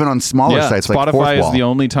 Even on smaller sites like Fourth Wall. Spotify is the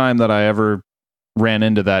only time that I ever ran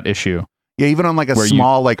into that issue. Yeah, even on like a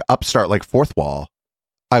small like upstart like Fourth Wall,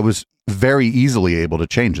 I was very easily able to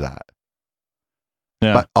change that.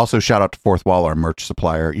 Yeah. But also shout out to Fourth Wall, our merch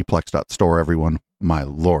supplier, eplex.store, everyone. My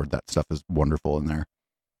Lord, that stuff is wonderful in there.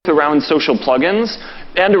 Around social plugins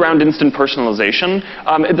and around instant personalization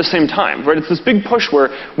at the same time, right? It's this big push where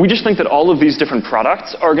we just think that all of these different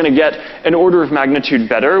products are going to get an order of magnitude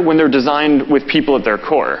better when they're designed with people at their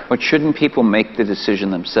core. But shouldn't people make the decision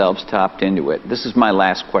themselves to opt into it? This is my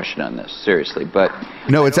last question on this, seriously. But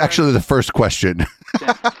no, it's actually the first question.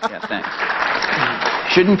 Yeah, thanks.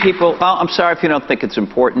 Shouldn't people? Well, I'm sorry if you don't think it's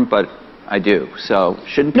important, but I do. So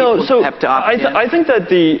shouldn't people have to opt in? I think that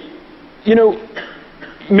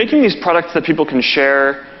making these products that people can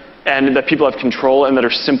share and that people have control and that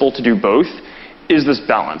are simple to do both is this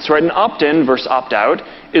balance, right? And opt-in versus opt-out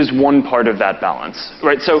is one part of that balance,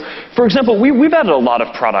 right? So, for example, we've added a lot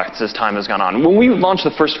of products as time has gone on. When we launched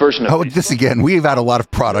the first version of this again, we've had a lot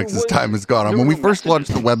of products as time has gone on. When we first launched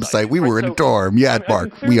the website, we were in a dorm. Yeah,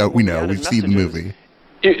 Mark, we know, we've seen the movie.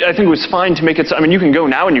 I think it was fine to make it so, I mean, you can go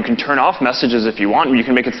now and you can turn off messages if you want. You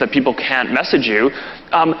can make it so that people can't message you.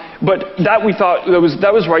 But that we thought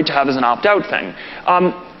that was right to have as an opt-out thing.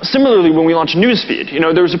 Similarly, when we launched Newsfeed,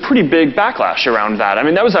 there was a pretty big backlash around that. I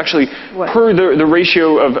mean, that was actually, per the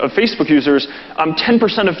ratio of Facebook users,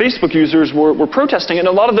 10% of Facebook users were protesting, and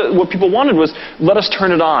a lot of what people wanted was, let us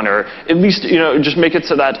turn it on, or at least, just make it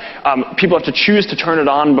so that people have to choose to turn it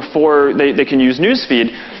on before they can use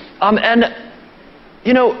Newsfeed.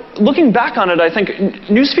 Looking back on it, I think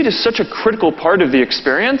Newsfeed is such a critical part of the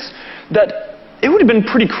experience that it would have been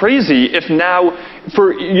pretty crazy if now,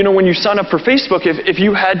 when you sign up for Facebook, if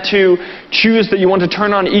you had to choose that you want to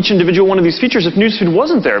turn on each individual one of these features if Newsfeed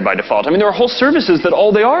wasn't there by default. I mean, there are whole services that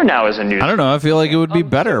all they are now is a Newsfeed. I don't know. I feel like it would be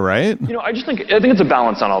better, right? I think it's a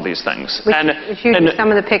balance on all these things. You do some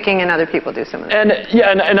of the picking and other people do some of the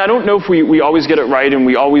And I don't know if we always get it right, and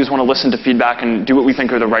we always want to listen to feedback and do what we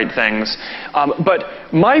think are the right things.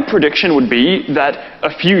 But my prediction would be that a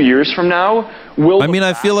few years from now,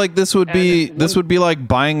 I feel like this would be like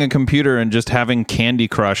buying a computer and just having Candy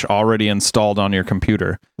Crush already installed on your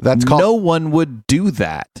computer. No one would do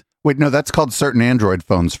that. Wait, no, that's called certain Android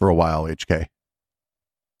phones for a while, HK.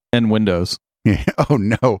 And Windows. Yeah. Oh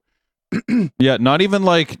no. Yeah, not even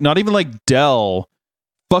like Dell,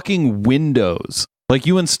 fucking Windows. Like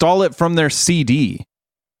you install it from their CD.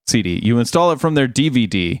 You install it from their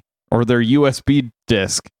DVD or their USB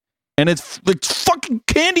disc. And it's fucking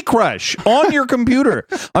Candy Crush on your computer.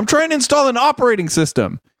 I'm trying to install an operating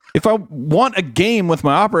system. If I want a game with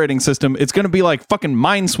my operating system, it's going to be like fucking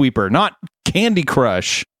Minesweeper, not Candy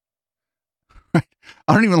Crush. I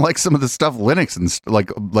don't even like some of the stuff Linux and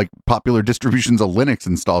like popular distributions of Linux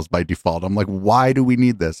installs by default. I'm like, why do we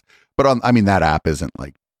need this? But that app isn't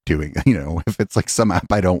like doing, if it's like some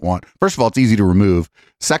app I don't want. First of all, it's easy to remove.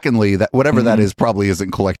 Secondly, that whatever that is probably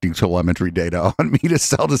isn't collecting telemetry data on me to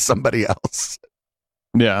sell to somebody else.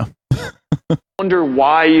 Yeah. Wonder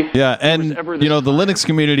why. Yeah, and the Linux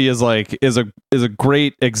community is a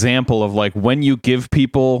great example of like when you give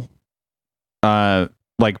people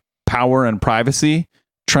like power and privacy,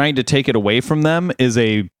 trying to take it away from them is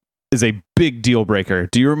a big deal breaker.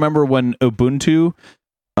 Do you remember when Ubuntu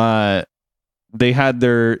they had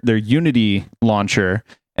their Unity launcher,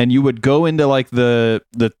 and you would go into like the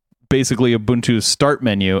basically Ubuntu's start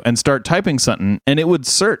menu and start typing something, and it would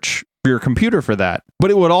search for your computer for that, but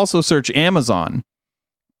it would also search Amazon,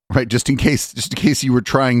 right? Just in case you were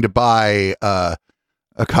trying to buy a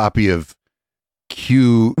copy of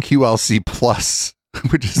QLC Plus,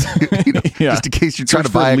 which is just in case you're trying to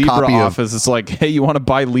buy a copy of LibreOffice. It's like, hey, you want to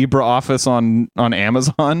buy LibreOffice on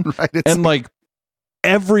Amazon, right? And like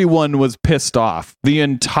everyone was pissed off. The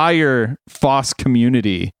entire FOSS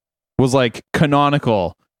community was like,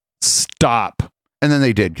 Canonical, stop. And then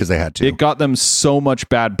they did because they had to. It got them so much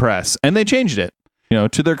bad press, and they changed it.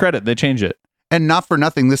 To their credit, they changed it. And not for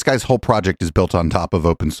nothing, this guy's whole project is built on top of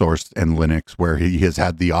open source and Linux, where he has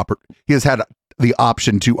had the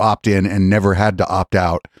option to opt in and never had to opt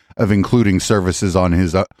out of including services on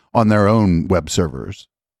his on their own web servers.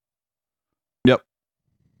 Yep.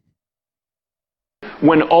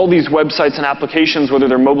 When all these websites and applications, whether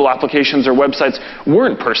they're mobile applications or websites,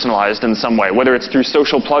 weren't personalized in some way, whether it's through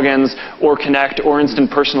social plugins or Connect or instant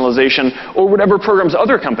personalization or whatever programs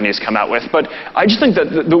other companies come out with. But I just think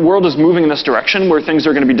that the world is moving in this direction where things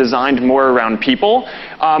are going to be designed more around people.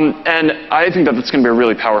 And I think that that's going to be a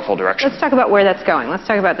really powerful direction. Let's talk about where that's going. Let's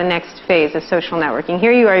talk about the next phase of social networking.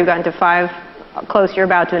 Here you are, you've gotten to you're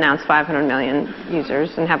about to announce 500 million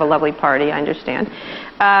users and have a lovely party, I understand.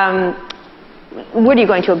 What are you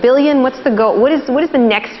going to, 1 billion? What's the goal? What is the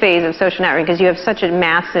next phase of social networking? Because you have such a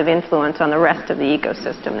massive influence on the rest of the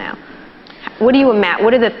ecosystem now. What do you imagine?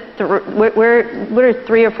 What are what are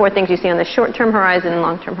 3 or 4 things you see on the short-term horizon and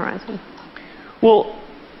long-term horizon? Well,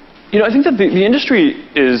 I think that the industry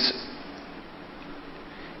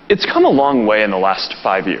it's come a long way in the last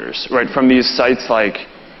 5 years, right? From these sites like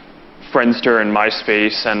Friendster and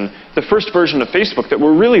MySpace and the first version of Facebook that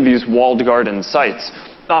were really these walled garden sites.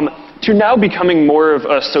 To now becoming more of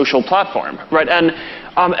a social platform, right? And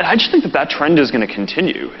I just think that trend is going to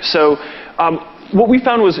continue. So what we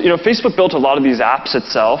found was, Facebook built a lot of these apps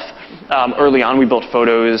itself, Early on, we built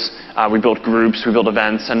photos, we built groups, we built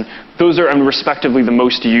events, and those are respectively the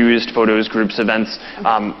most used photos, groups, events,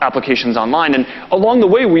 applications online. And along the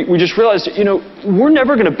way, we just realized, we're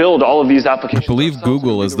never going to build all of these applications. I believe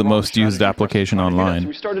Google is the most used application online. So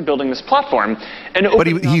we started building this platform, and but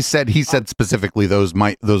he said specifically those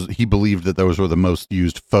he believed that those were the most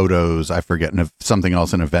used photos. I forget, and something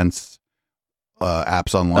else in events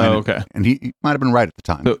apps online. Oh, okay. And he might have been right at the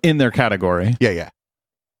time. So in their category. Yeah.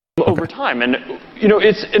 Over time, and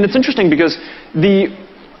it's interesting because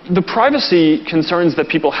the privacy concerns that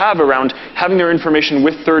people have around having their information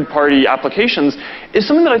with third-party applications is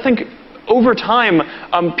something that I think over time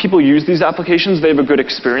people use these applications. They have a good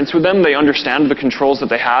experience with them. They understand the controls that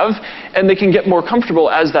they have, and they can get more comfortable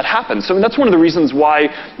as that happens. So that's one of the reasons why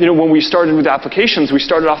when we started with applications, we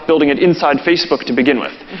started off building it inside Facebook to begin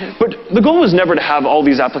with. Mm-hmm. But the goal was never to have all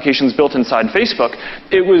these applications built inside Facebook.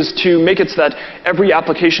 It was to make it so that every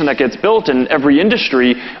application that gets built in every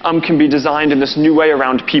industry can be designed in this new way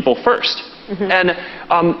around people first. Mm-hmm. And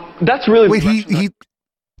that's really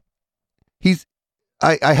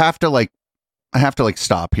I have to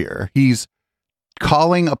stop here. He's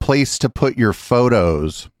calling a place to put your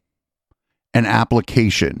photos an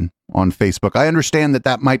application on Facebook. I understand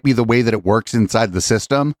that might be the way that it works inside the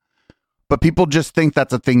system, but people just think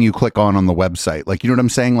that's a thing you click on the website. Like, you know what I'm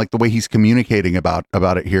saying? Like the way he's communicating about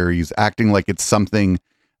it here, he's acting like it's something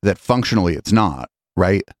that functionally it's not,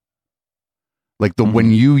 right? Like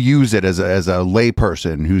when you use it as a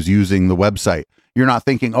layperson who's using the website, you're not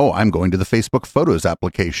thinking, oh, I'm going to the Facebook Photos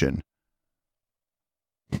application.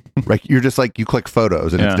 Right? You're just like, you click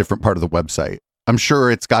photos and it's a different part of the website. I'm sure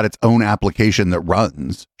it's got its own application that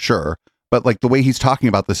runs, sure. But like the way he's talking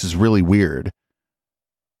about this is really weird.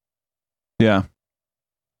 Yeah.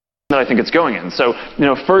 That I think it's going in. So,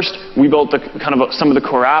 first we built the kind of some of the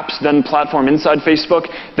core apps, then platform inside Facebook,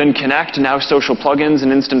 then Connect, now social plugins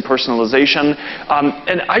and instant personalization.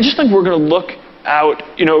 And I just think we're going to look out,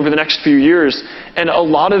 over the next few years, and a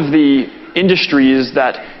lot of the industries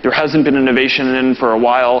that there hasn't been innovation in for a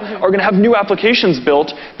while are going to have new applications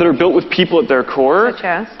built that are built with people at their core.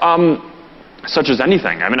 Such as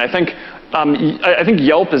anything. I mean, I think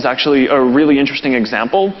Yelp is actually a really interesting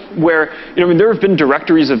example where, there have been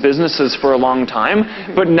directories of businesses for a long time,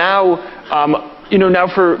 but now, now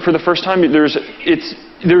for the first time, there's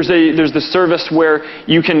this service where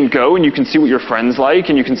you can go and you can see what your friends like,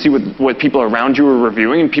 and you can see what people around you are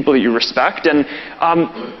reviewing and people that you respect, and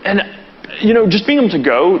just being able to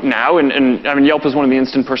go now, and I mean, Yelp is one of the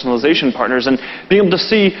instant personalization partners, and being able to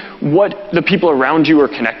see what the people around you are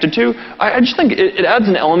connected to, I just think it adds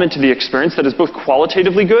an element to the experience that is both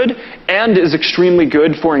qualitatively good and is extremely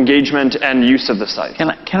good for engagement and use of the site. Can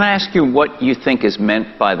I ask you what you think is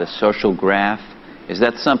meant by the social graph? Is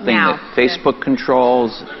that something that Facebook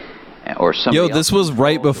controls, or something? This was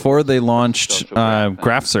right before they launched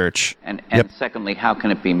Graph Search. And secondly, how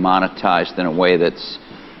can it be monetized in a way that's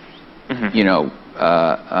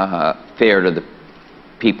fair to the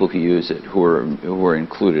people who use it, who are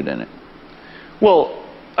included in it? Well,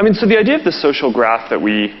 I mean, so the idea of the social graph that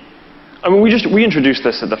we introduced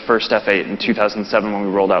this at the first F8 in 2007 when we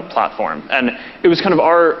rolled out Platform, and it was kind of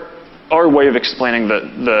our way of explaining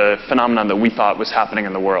the phenomenon that we thought was happening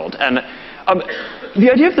in the world. And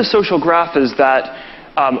the idea of the social graph is that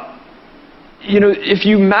if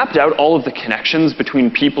you mapped out all of the connections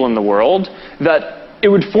between people in the world, that it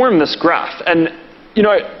would form this graph. And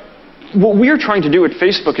what we're trying to do at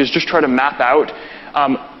Facebook is just try to map out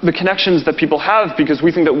the connections that people have, because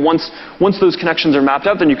we think that once those connections are mapped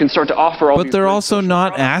out, then you can start to offer all. But they're also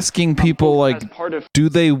not asking people, like, do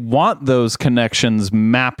they want those connections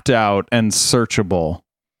mapped out and searchable?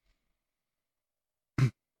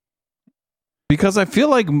 Because I feel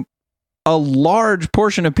like a large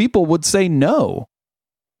portion of people would say no.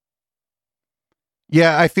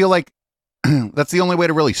 Yeah, I feel like that's the only way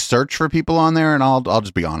to really search for people on there. And I'll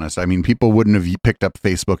just be honest. I mean, people wouldn't have picked up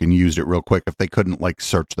Facebook and used it real quick if they couldn't like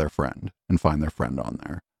search their friend and find their friend on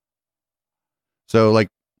there. So like,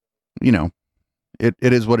 it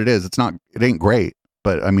is what it is. It ain't great,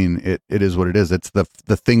 but I mean, it is what it is. It's the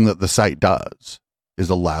thing that the site does is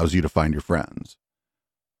allows you to find your friends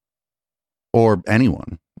or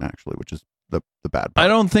anyone actually, which is the bad part. I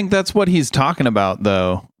don't think that's what he's talking about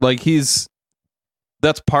though. Like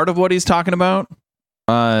that's part of what he's talking about,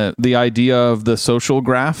 the idea of the social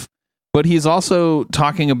graph. But he's also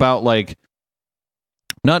talking about like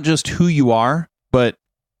not just who you are, but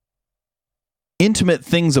intimate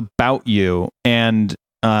things about you, and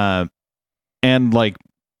like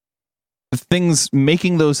things,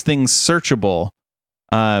 making those things searchable,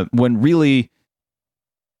 when really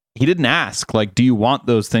he didn't ask, like, do you want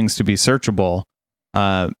those things to be searchable?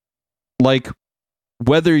 Like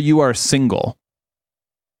whether you are single.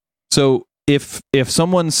 So if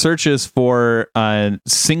someone searches for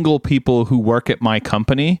single people who work at my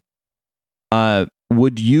company,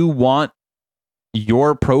 would you want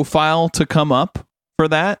your profile to come up for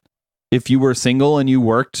that if you were single and you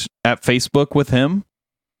worked at Facebook with him?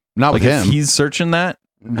 Not like with if him. he's searching that,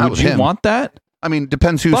 Not would with you him. want that? I mean,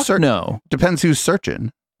 depends who's searching. No. Depends who's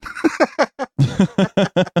searching.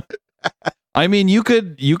 I mean, you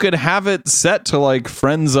could have it set to like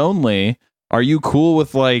friends only. Are you cool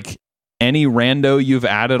with like any rando you've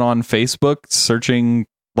added on Facebook searching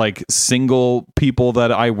like single people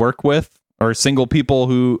that I work with or single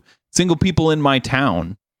people in my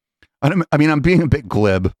town? I mean, I'm being a bit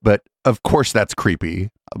glib, but of course that's creepy.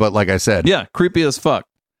 But like I said, yeah, creepy as fuck.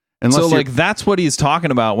 Unless so like that's what he's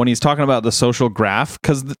talking about when he's talking about the social graph,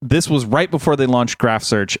 because this was right before they launched Graph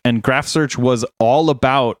Search, and Graph Search was all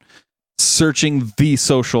about searching the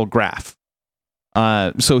social graph.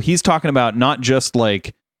 So he's talking about not just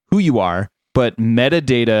like who you are, but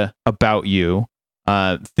metadata about you,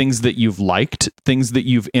 things that you've liked, things that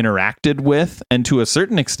you've interacted with, and to a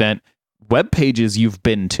certain extent, web pages you've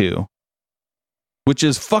been to, which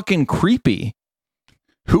is fucking creepy.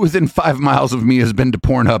 Who within 5 miles of me has been to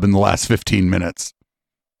Pornhub in the last 15 minutes?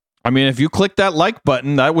 I mean, if you click that like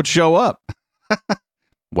button, that would show up.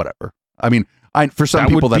 Whatever. I mean, for some that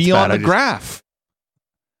people would that's be bad. on the graph.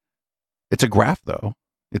 It's a graph though.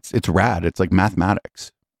 It's rad. It's like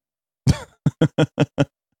mathematics.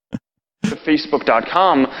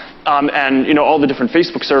 Facebook.com and all the different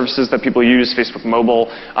Facebook services that people use, Facebook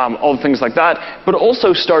Mobile, all the things like that, but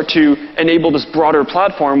also start to enable this broader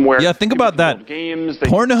platform where think about that. Games,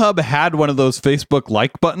 Pornhub had one of those Facebook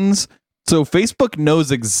like buttons, so Facebook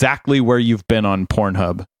knows exactly where you've been on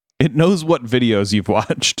Pornhub. It knows what videos you've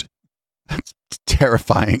watched. That's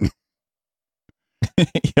terrifying.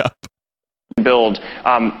 Yep. Build.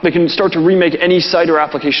 They can start to remake any site or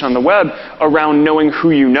application on the web around knowing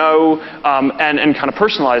who you know and kind of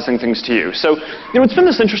personalizing things to you. So, it's been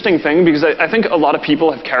this interesting thing because I think a lot of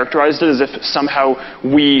people have characterized it as if somehow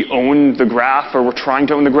we own the graph or we're trying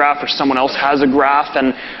to own the graph or someone else has a graph.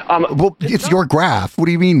 And well, it's your graph. What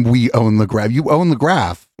do you mean we own the graph? You own the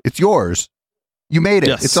graph. It's yours. You made it.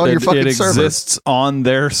 Yes, it's on your fucking server. It exists on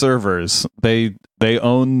their servers. They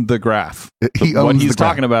own the graph. He what owns he's the graph.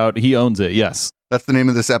 talking about, he owns it. Yes. That's the name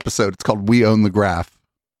of this episode. It's called We Own the Graph.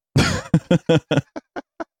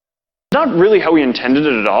 Not really how we intended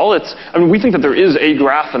it at all. We think that there is a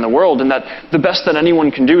graph in the world and that the best that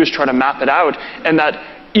anyone can do is try to map it out, and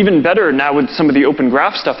that even better now with some of the open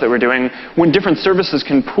graph stuff that we're doing, when different services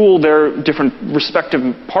can pool their different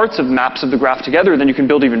respective parts of maps of the graph together, then you can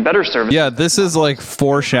build even better services. Yeah, this is like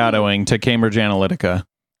foreshadowing to Cambridge Analytica.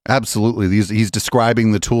 Absolutely. He's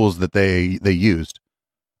describing the tools that they used.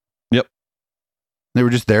 Yep. They were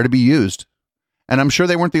just there to be used. And I'm sure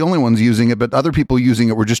they weren't the only ones using it, but other people using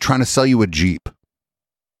it were just trying to sell you a Jeep.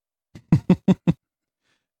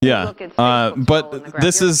 Yeah. But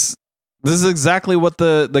this is exactly what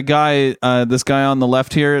the guy, this guy on the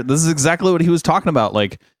left here, this is exactly what he was talking about.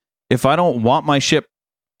 Like, if I don't want my shit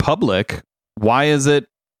public, why is it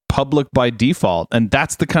public by default? And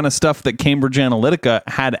that's the kind of stuff that Cambridge Analytica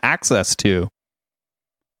had access to.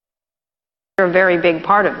 They're a very big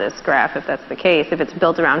part of this graph, if that's the case. If it's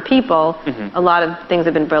built around people, a lot of things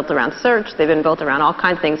have been built around search. They've been built around all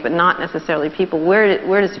kinds of things, but not necessarily people. Where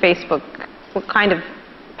does Facebook, what kind of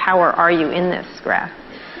power are you in this graph?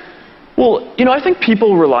 Well, I think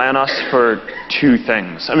people rely on us for two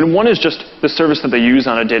things. One is just the service that they use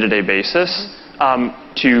on a day-to-day basis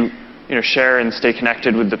to share and stay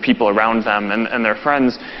connected with the people around them and their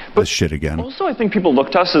friends. But this shit again. Also, I think people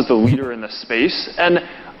look to us as the leader in this space, and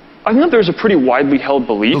I think that there's a pretty widely held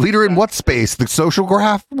belief. The leader in what space? The social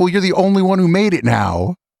graph? Well, you're the only one who made it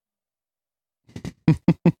now.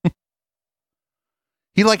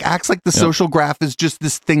 He acts like the social graph is just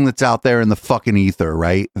this thing that's out there in the fucking ether,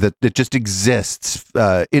 right? That just exists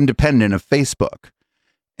independent of Facebook,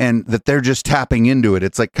 and that they're just tapping into it.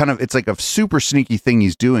 It's like a super sneaky thing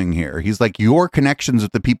he's doing here. He's like, your connections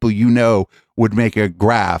with the people you know would make a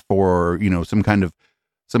graph or some kind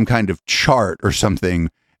of chart or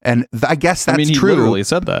something. And I guess that's he true. Literally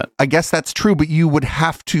said that. I guess that's true, but you would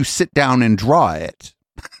have to sit down and draw it.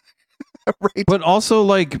 Right? But also,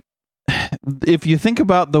 if you think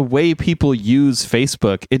about the way people use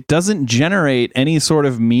Facebook, it doesn't generate any sort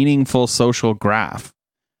of meaningful social graph.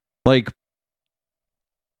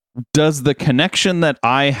 Does the connection that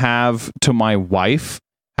I have to my wife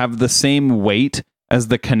have the same weight as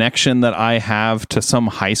the connection that I have to some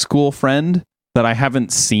high school friend? that I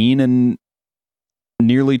haven't seen in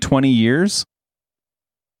nearly 20 years.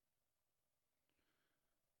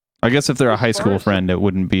 I guess if they're a high school friend, it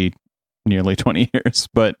wouldn't be nearly 20 years,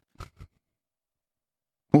 but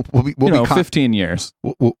we'll be 15 years.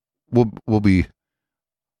 We'll be,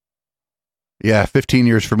 15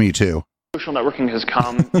 years for me too. Social networking has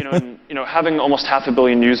come, and, having almost 500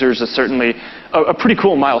 million users is certainly a pretty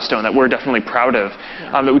cool milestone that we're definitely proud of,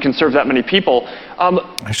 that we can serve that many people.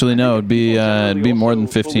 Actually, no, it'd be more than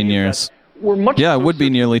 15 years. We're much it would be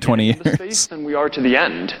nearly 20 years than we are to the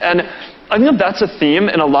end. And I think that's a theme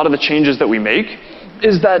in a lot of the changes that we make,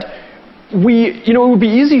 is that it would be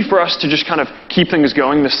easy for us to just kind of keep things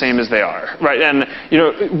going the same as they are, right? And,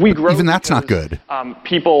 we grow. Even that's not good.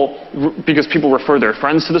 Because people refer their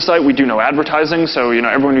friends to the site. We do no advertising, so,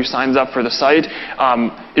 everyone who signs up for the site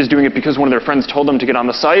is doing it because one of their friends told them to get on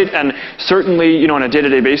the site. And certainly, on a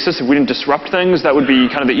day-to-day basis, if we didn't disrupt things, that would be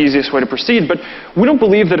kind of the easiest way to proceed. But we don't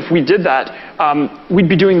believe that if we did that, we'd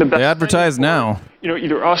be doing the best. They advertise now.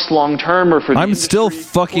 Either us long-term or for the I'm still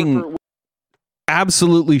fucking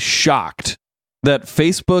absolutely shocked that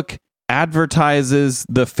Facebook advertises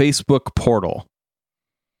the Facebook portal.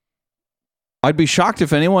 I'd be shocked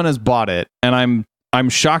if anyone has bought it, and I'm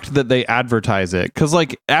shocked that they advertise it. Because,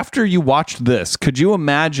 after you watched this, could you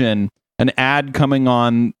imagine an ad coming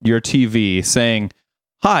on your TV saying,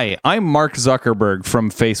 "Hi, I'm Mark Zuckerberg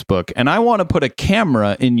from Facebook, and I want to put a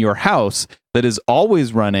camera in your house that is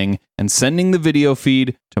always running and sending the video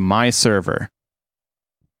feed to my server."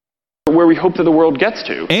 Where we hope that the world gets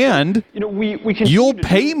to. And we can you'll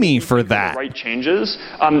pay me for that. Right changes,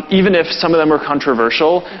 even if some of them are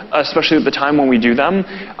controversial, especially at the time when we do them.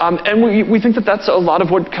 And we think that that's a lot of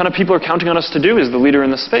what kind of people are counting on us to do as the leader in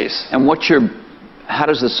the space. And how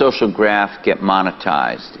does the social graph get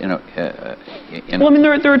monetized?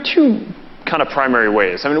 There are two kind of primary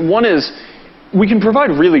ways. One is we can provide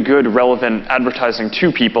really good, relevant advertising to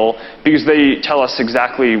people because they tell us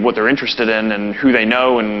exactly what they're interested in and who they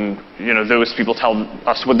know, and those people tell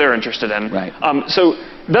us what they're interested in. Right. So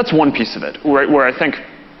that's one piece of it, where I think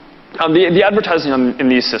the advertising in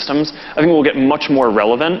these systems, I think, will get much more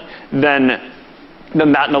relevant than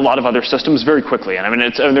that in a lot of other systems very quickly. And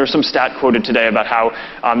there's some stat quoted today about how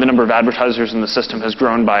the number of advertisers in the system has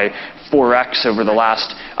grown by 4x over the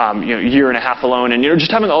last year and a half alone. And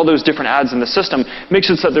just having all those different ads in the system makes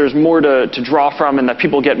it so that there's more to draw from and that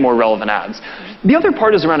people get more relevant ads. The other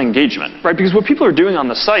part is around engagement, right? Because what people are doing on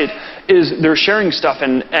the site is they're sharing stuff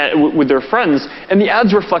with their friends, and the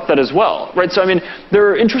ads reflect that as well, right? So there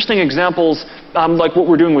are interesting examples like what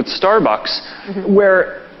we're doing with Starbucks,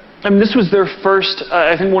 where this was their first,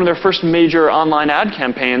 I think one of their first major online ad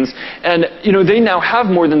campaigns. And, they now have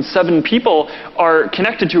more than 7 people are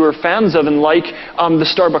connected to or fans of and like the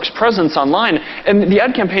Starbucks presence online. And the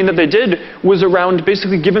ad campaign that they did was around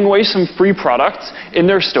basically giving away some free products in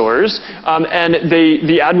their stores. And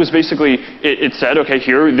the ad was basically, it said, okay,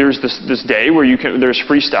 there's this day where there's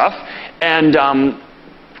free stuff. And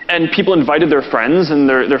people invited their friends, and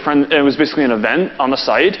their friend, it was basically an event on the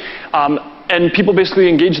site. And people basically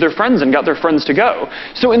engaged their friends and got their friends to go.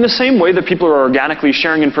 So in the same way that people are organically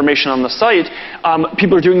sharing information on the site,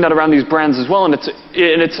 people are doing that around these brands as well, and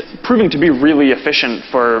it's proving to be really efficient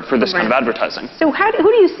for this kind of advertising. So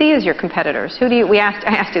who do you see as your competitors? I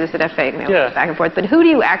asked you this at FA, back and forth, but who do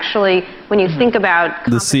you actually, when you think about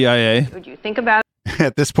the CIA? Who do you think about?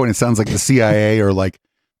 At this point, it sounds like the CIA or like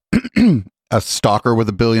a stalker with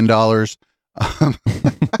 $1 billion.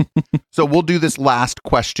 So we'll do this last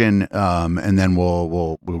question, and then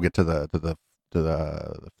we'll get to the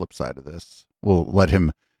flip side of this. We'll let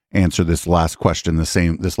him answer this last question the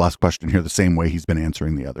same way he's been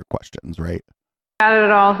answering the other questions, right? About it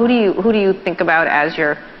at all, who do you think about as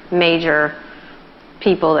your major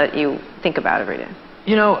people that you think about every day?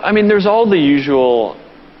 There's all the usual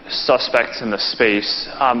suspects in the space,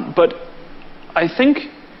 but I think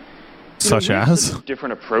such as a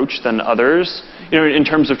different approach than others, in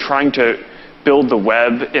terms of trying to build the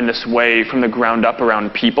web in this way from the ground up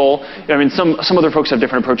around people. Some other folks have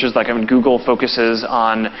different approaches. Like Google focuses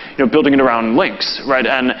on building it around links, right?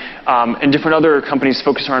 And different other companies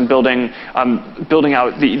focus on building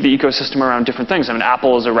out the ecosystem around different things.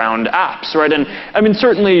 Apple is around apps, right? And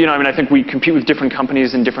certainly, I think we compete with different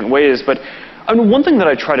companies in different ways, but one thing that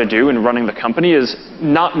I try to do in running the company is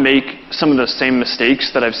not make some of the same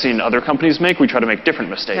mistakes that I've seen other companies make. We try to make different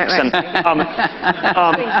mistakes. Right.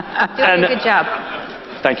 Doing a good job.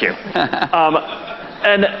 Thank you.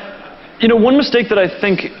 One mistake that I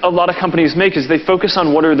think a lot of companies make is they focus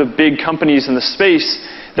on what are the big companies in the space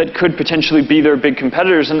that could potentially be their big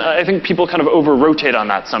competitors, and I think people kind of over-rotate on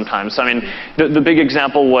that sometimes. The big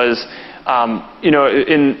example was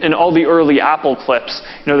In all the early Apple clips,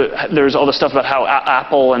 there's all the stuff about how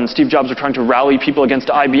Apple and Steve Jobs are trying to rally people against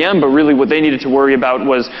IBM, but really what they needed to worry about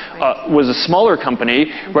was a smaller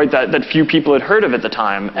company, right, that few people had heard of at the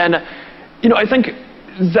time. And, I think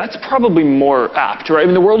that's probably more apt, right? I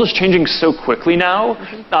mean, the world is changing so quickly now,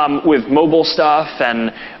 with mobile stuff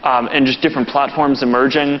and just different platforms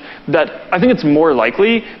emerging, that I think it's more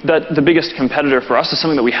likely that the biggest competitor for us is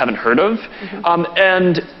something that we haven't heard of.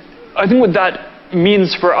 And I think what that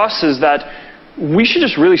means for us is that we should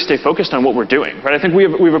just really stay focused on what we're doing, right? I think we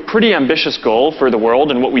have a pretty ambitious goal for the world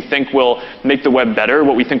and what we think will make the web better,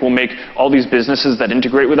 what we think will make all these businesses that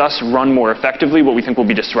integrate with us run more effectively, what we think will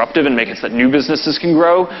be disruptive and make it so that new businesses can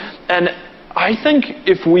grow. And I think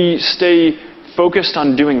if we stay focused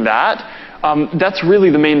on doing that, that's really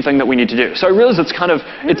the main thing that we need to do. So I realize it's not.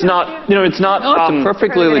 It's a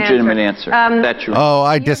perfectly legitimate answer. That's true. Oh,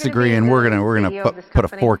 I disagree, and we're gonna put a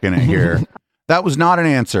fork in it here. That was not an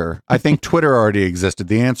answer. I think Twitter already existed.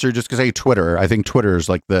 The answer, just because I say Twitter, I think Twitter is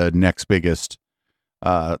like the next biggest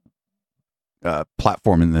platform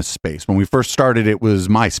in this space. When we first started, it was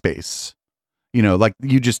MySpace.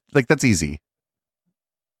 That's easy.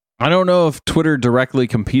 I don't know if Twitter directly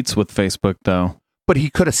competes with Facebook, though. But he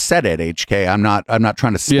could have said it, HK. I'm not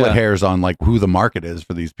trying to split hairs on like who the market is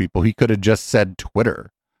for these people. He could have just said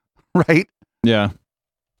Twitter, right? Yeah.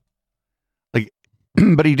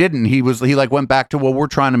 But he didn't. He went back to, well, we're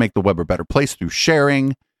trying to make the web a better place through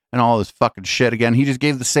sharing and all this fucking shit again. He just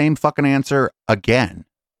gave the same fucking answer again.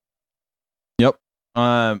 Yep.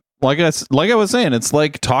 Like I was saying, it's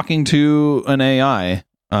like talking to an AI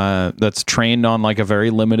that's trained on like a very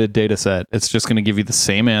limited data set. It's just going to give you the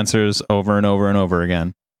same answers over and over and over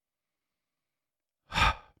again.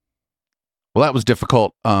 Well, that was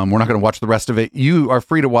difficult. We're not going to watch the rest of it. You are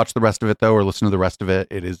free to watch the rest of it, though, or listen to the rest of it.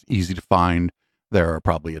 It is easy to find. There are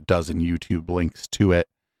probably a dozen YouTube links to it.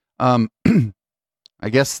 I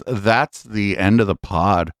guess that's the end of the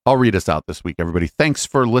pod. I'll read us out this week, everybody. Thanks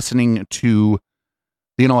for listening to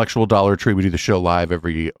The Intellectual Dollar Tree. We do the show live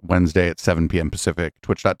every Wednesday at 7 p.m. Pacific,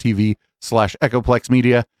 twitch.tv/Echoplex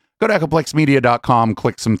Media. Go to echoplexmedia.com,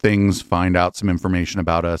 click some things, find out some information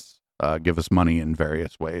about us, give us money in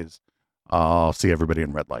various ways. I'll see everybody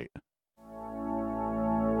in red light.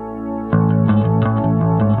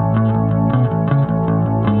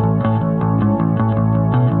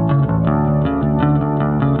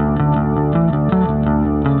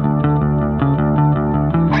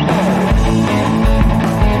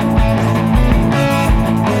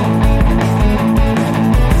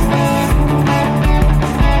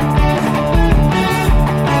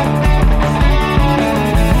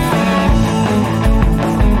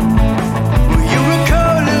 You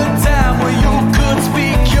recall a time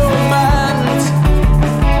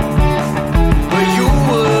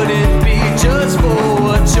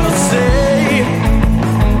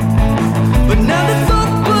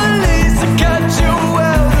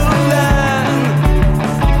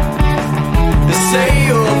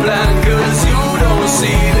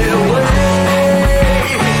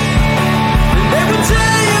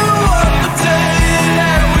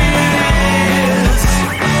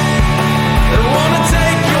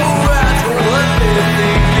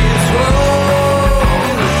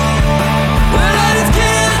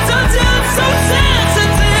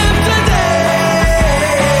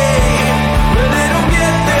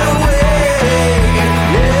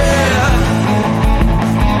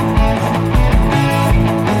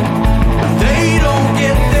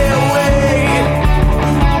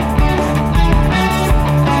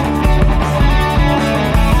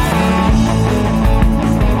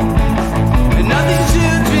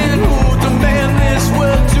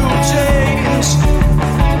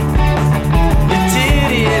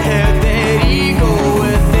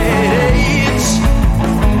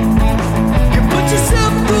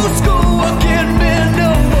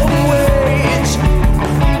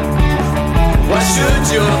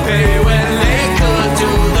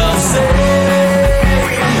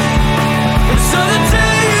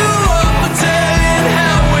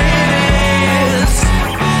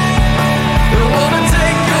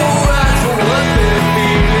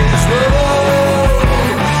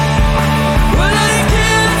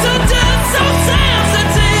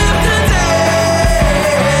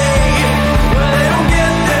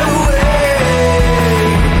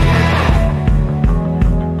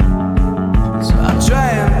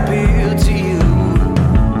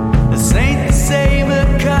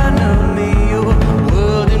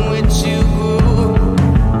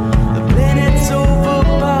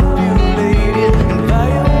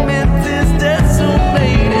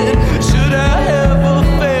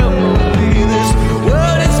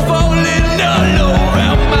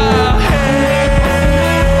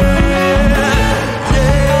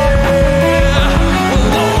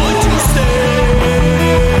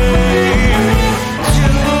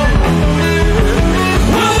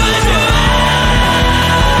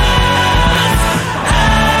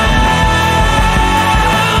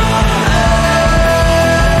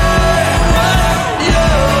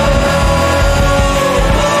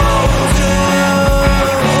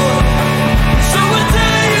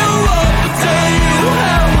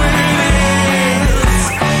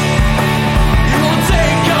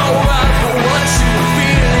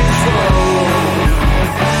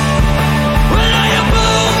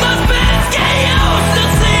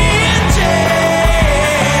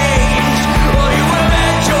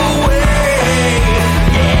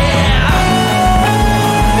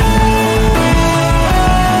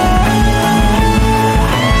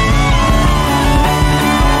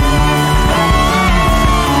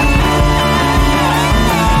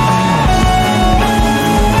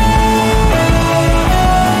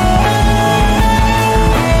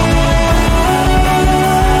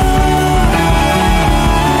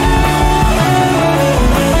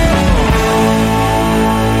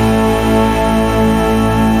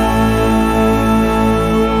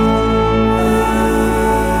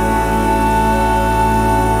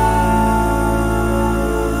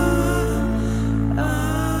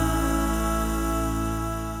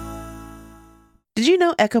Did you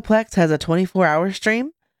know Echoplex has a 24-hour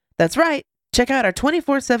stream? That's right. Check out our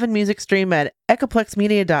 24/7 music stream at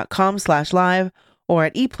echoplexmedia.com/live or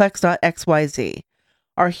at eplex.xyz.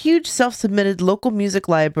 Our huge self-submitted local music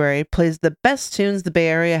library plays the best tunes the Bay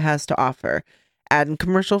Area has to offer, and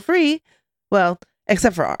commercial-free, well,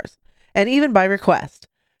 except for ours, and even by request.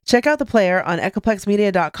 Check out the player on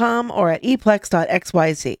echoplexmedia.com or at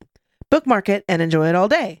eplex.xyz. Bookmark it and enjoy it all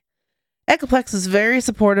day. Echoplex is very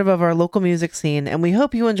supportive of our local music scene, and we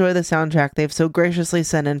hope you enjoy the soundtrack they've so graciously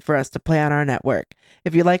sent in for us to play on our network.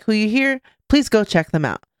 If you like who you hear, please go check them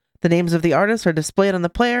out. The names of the artists are displayed on the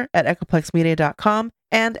player at echoplexmedia.com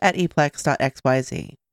and at eplex.xyz.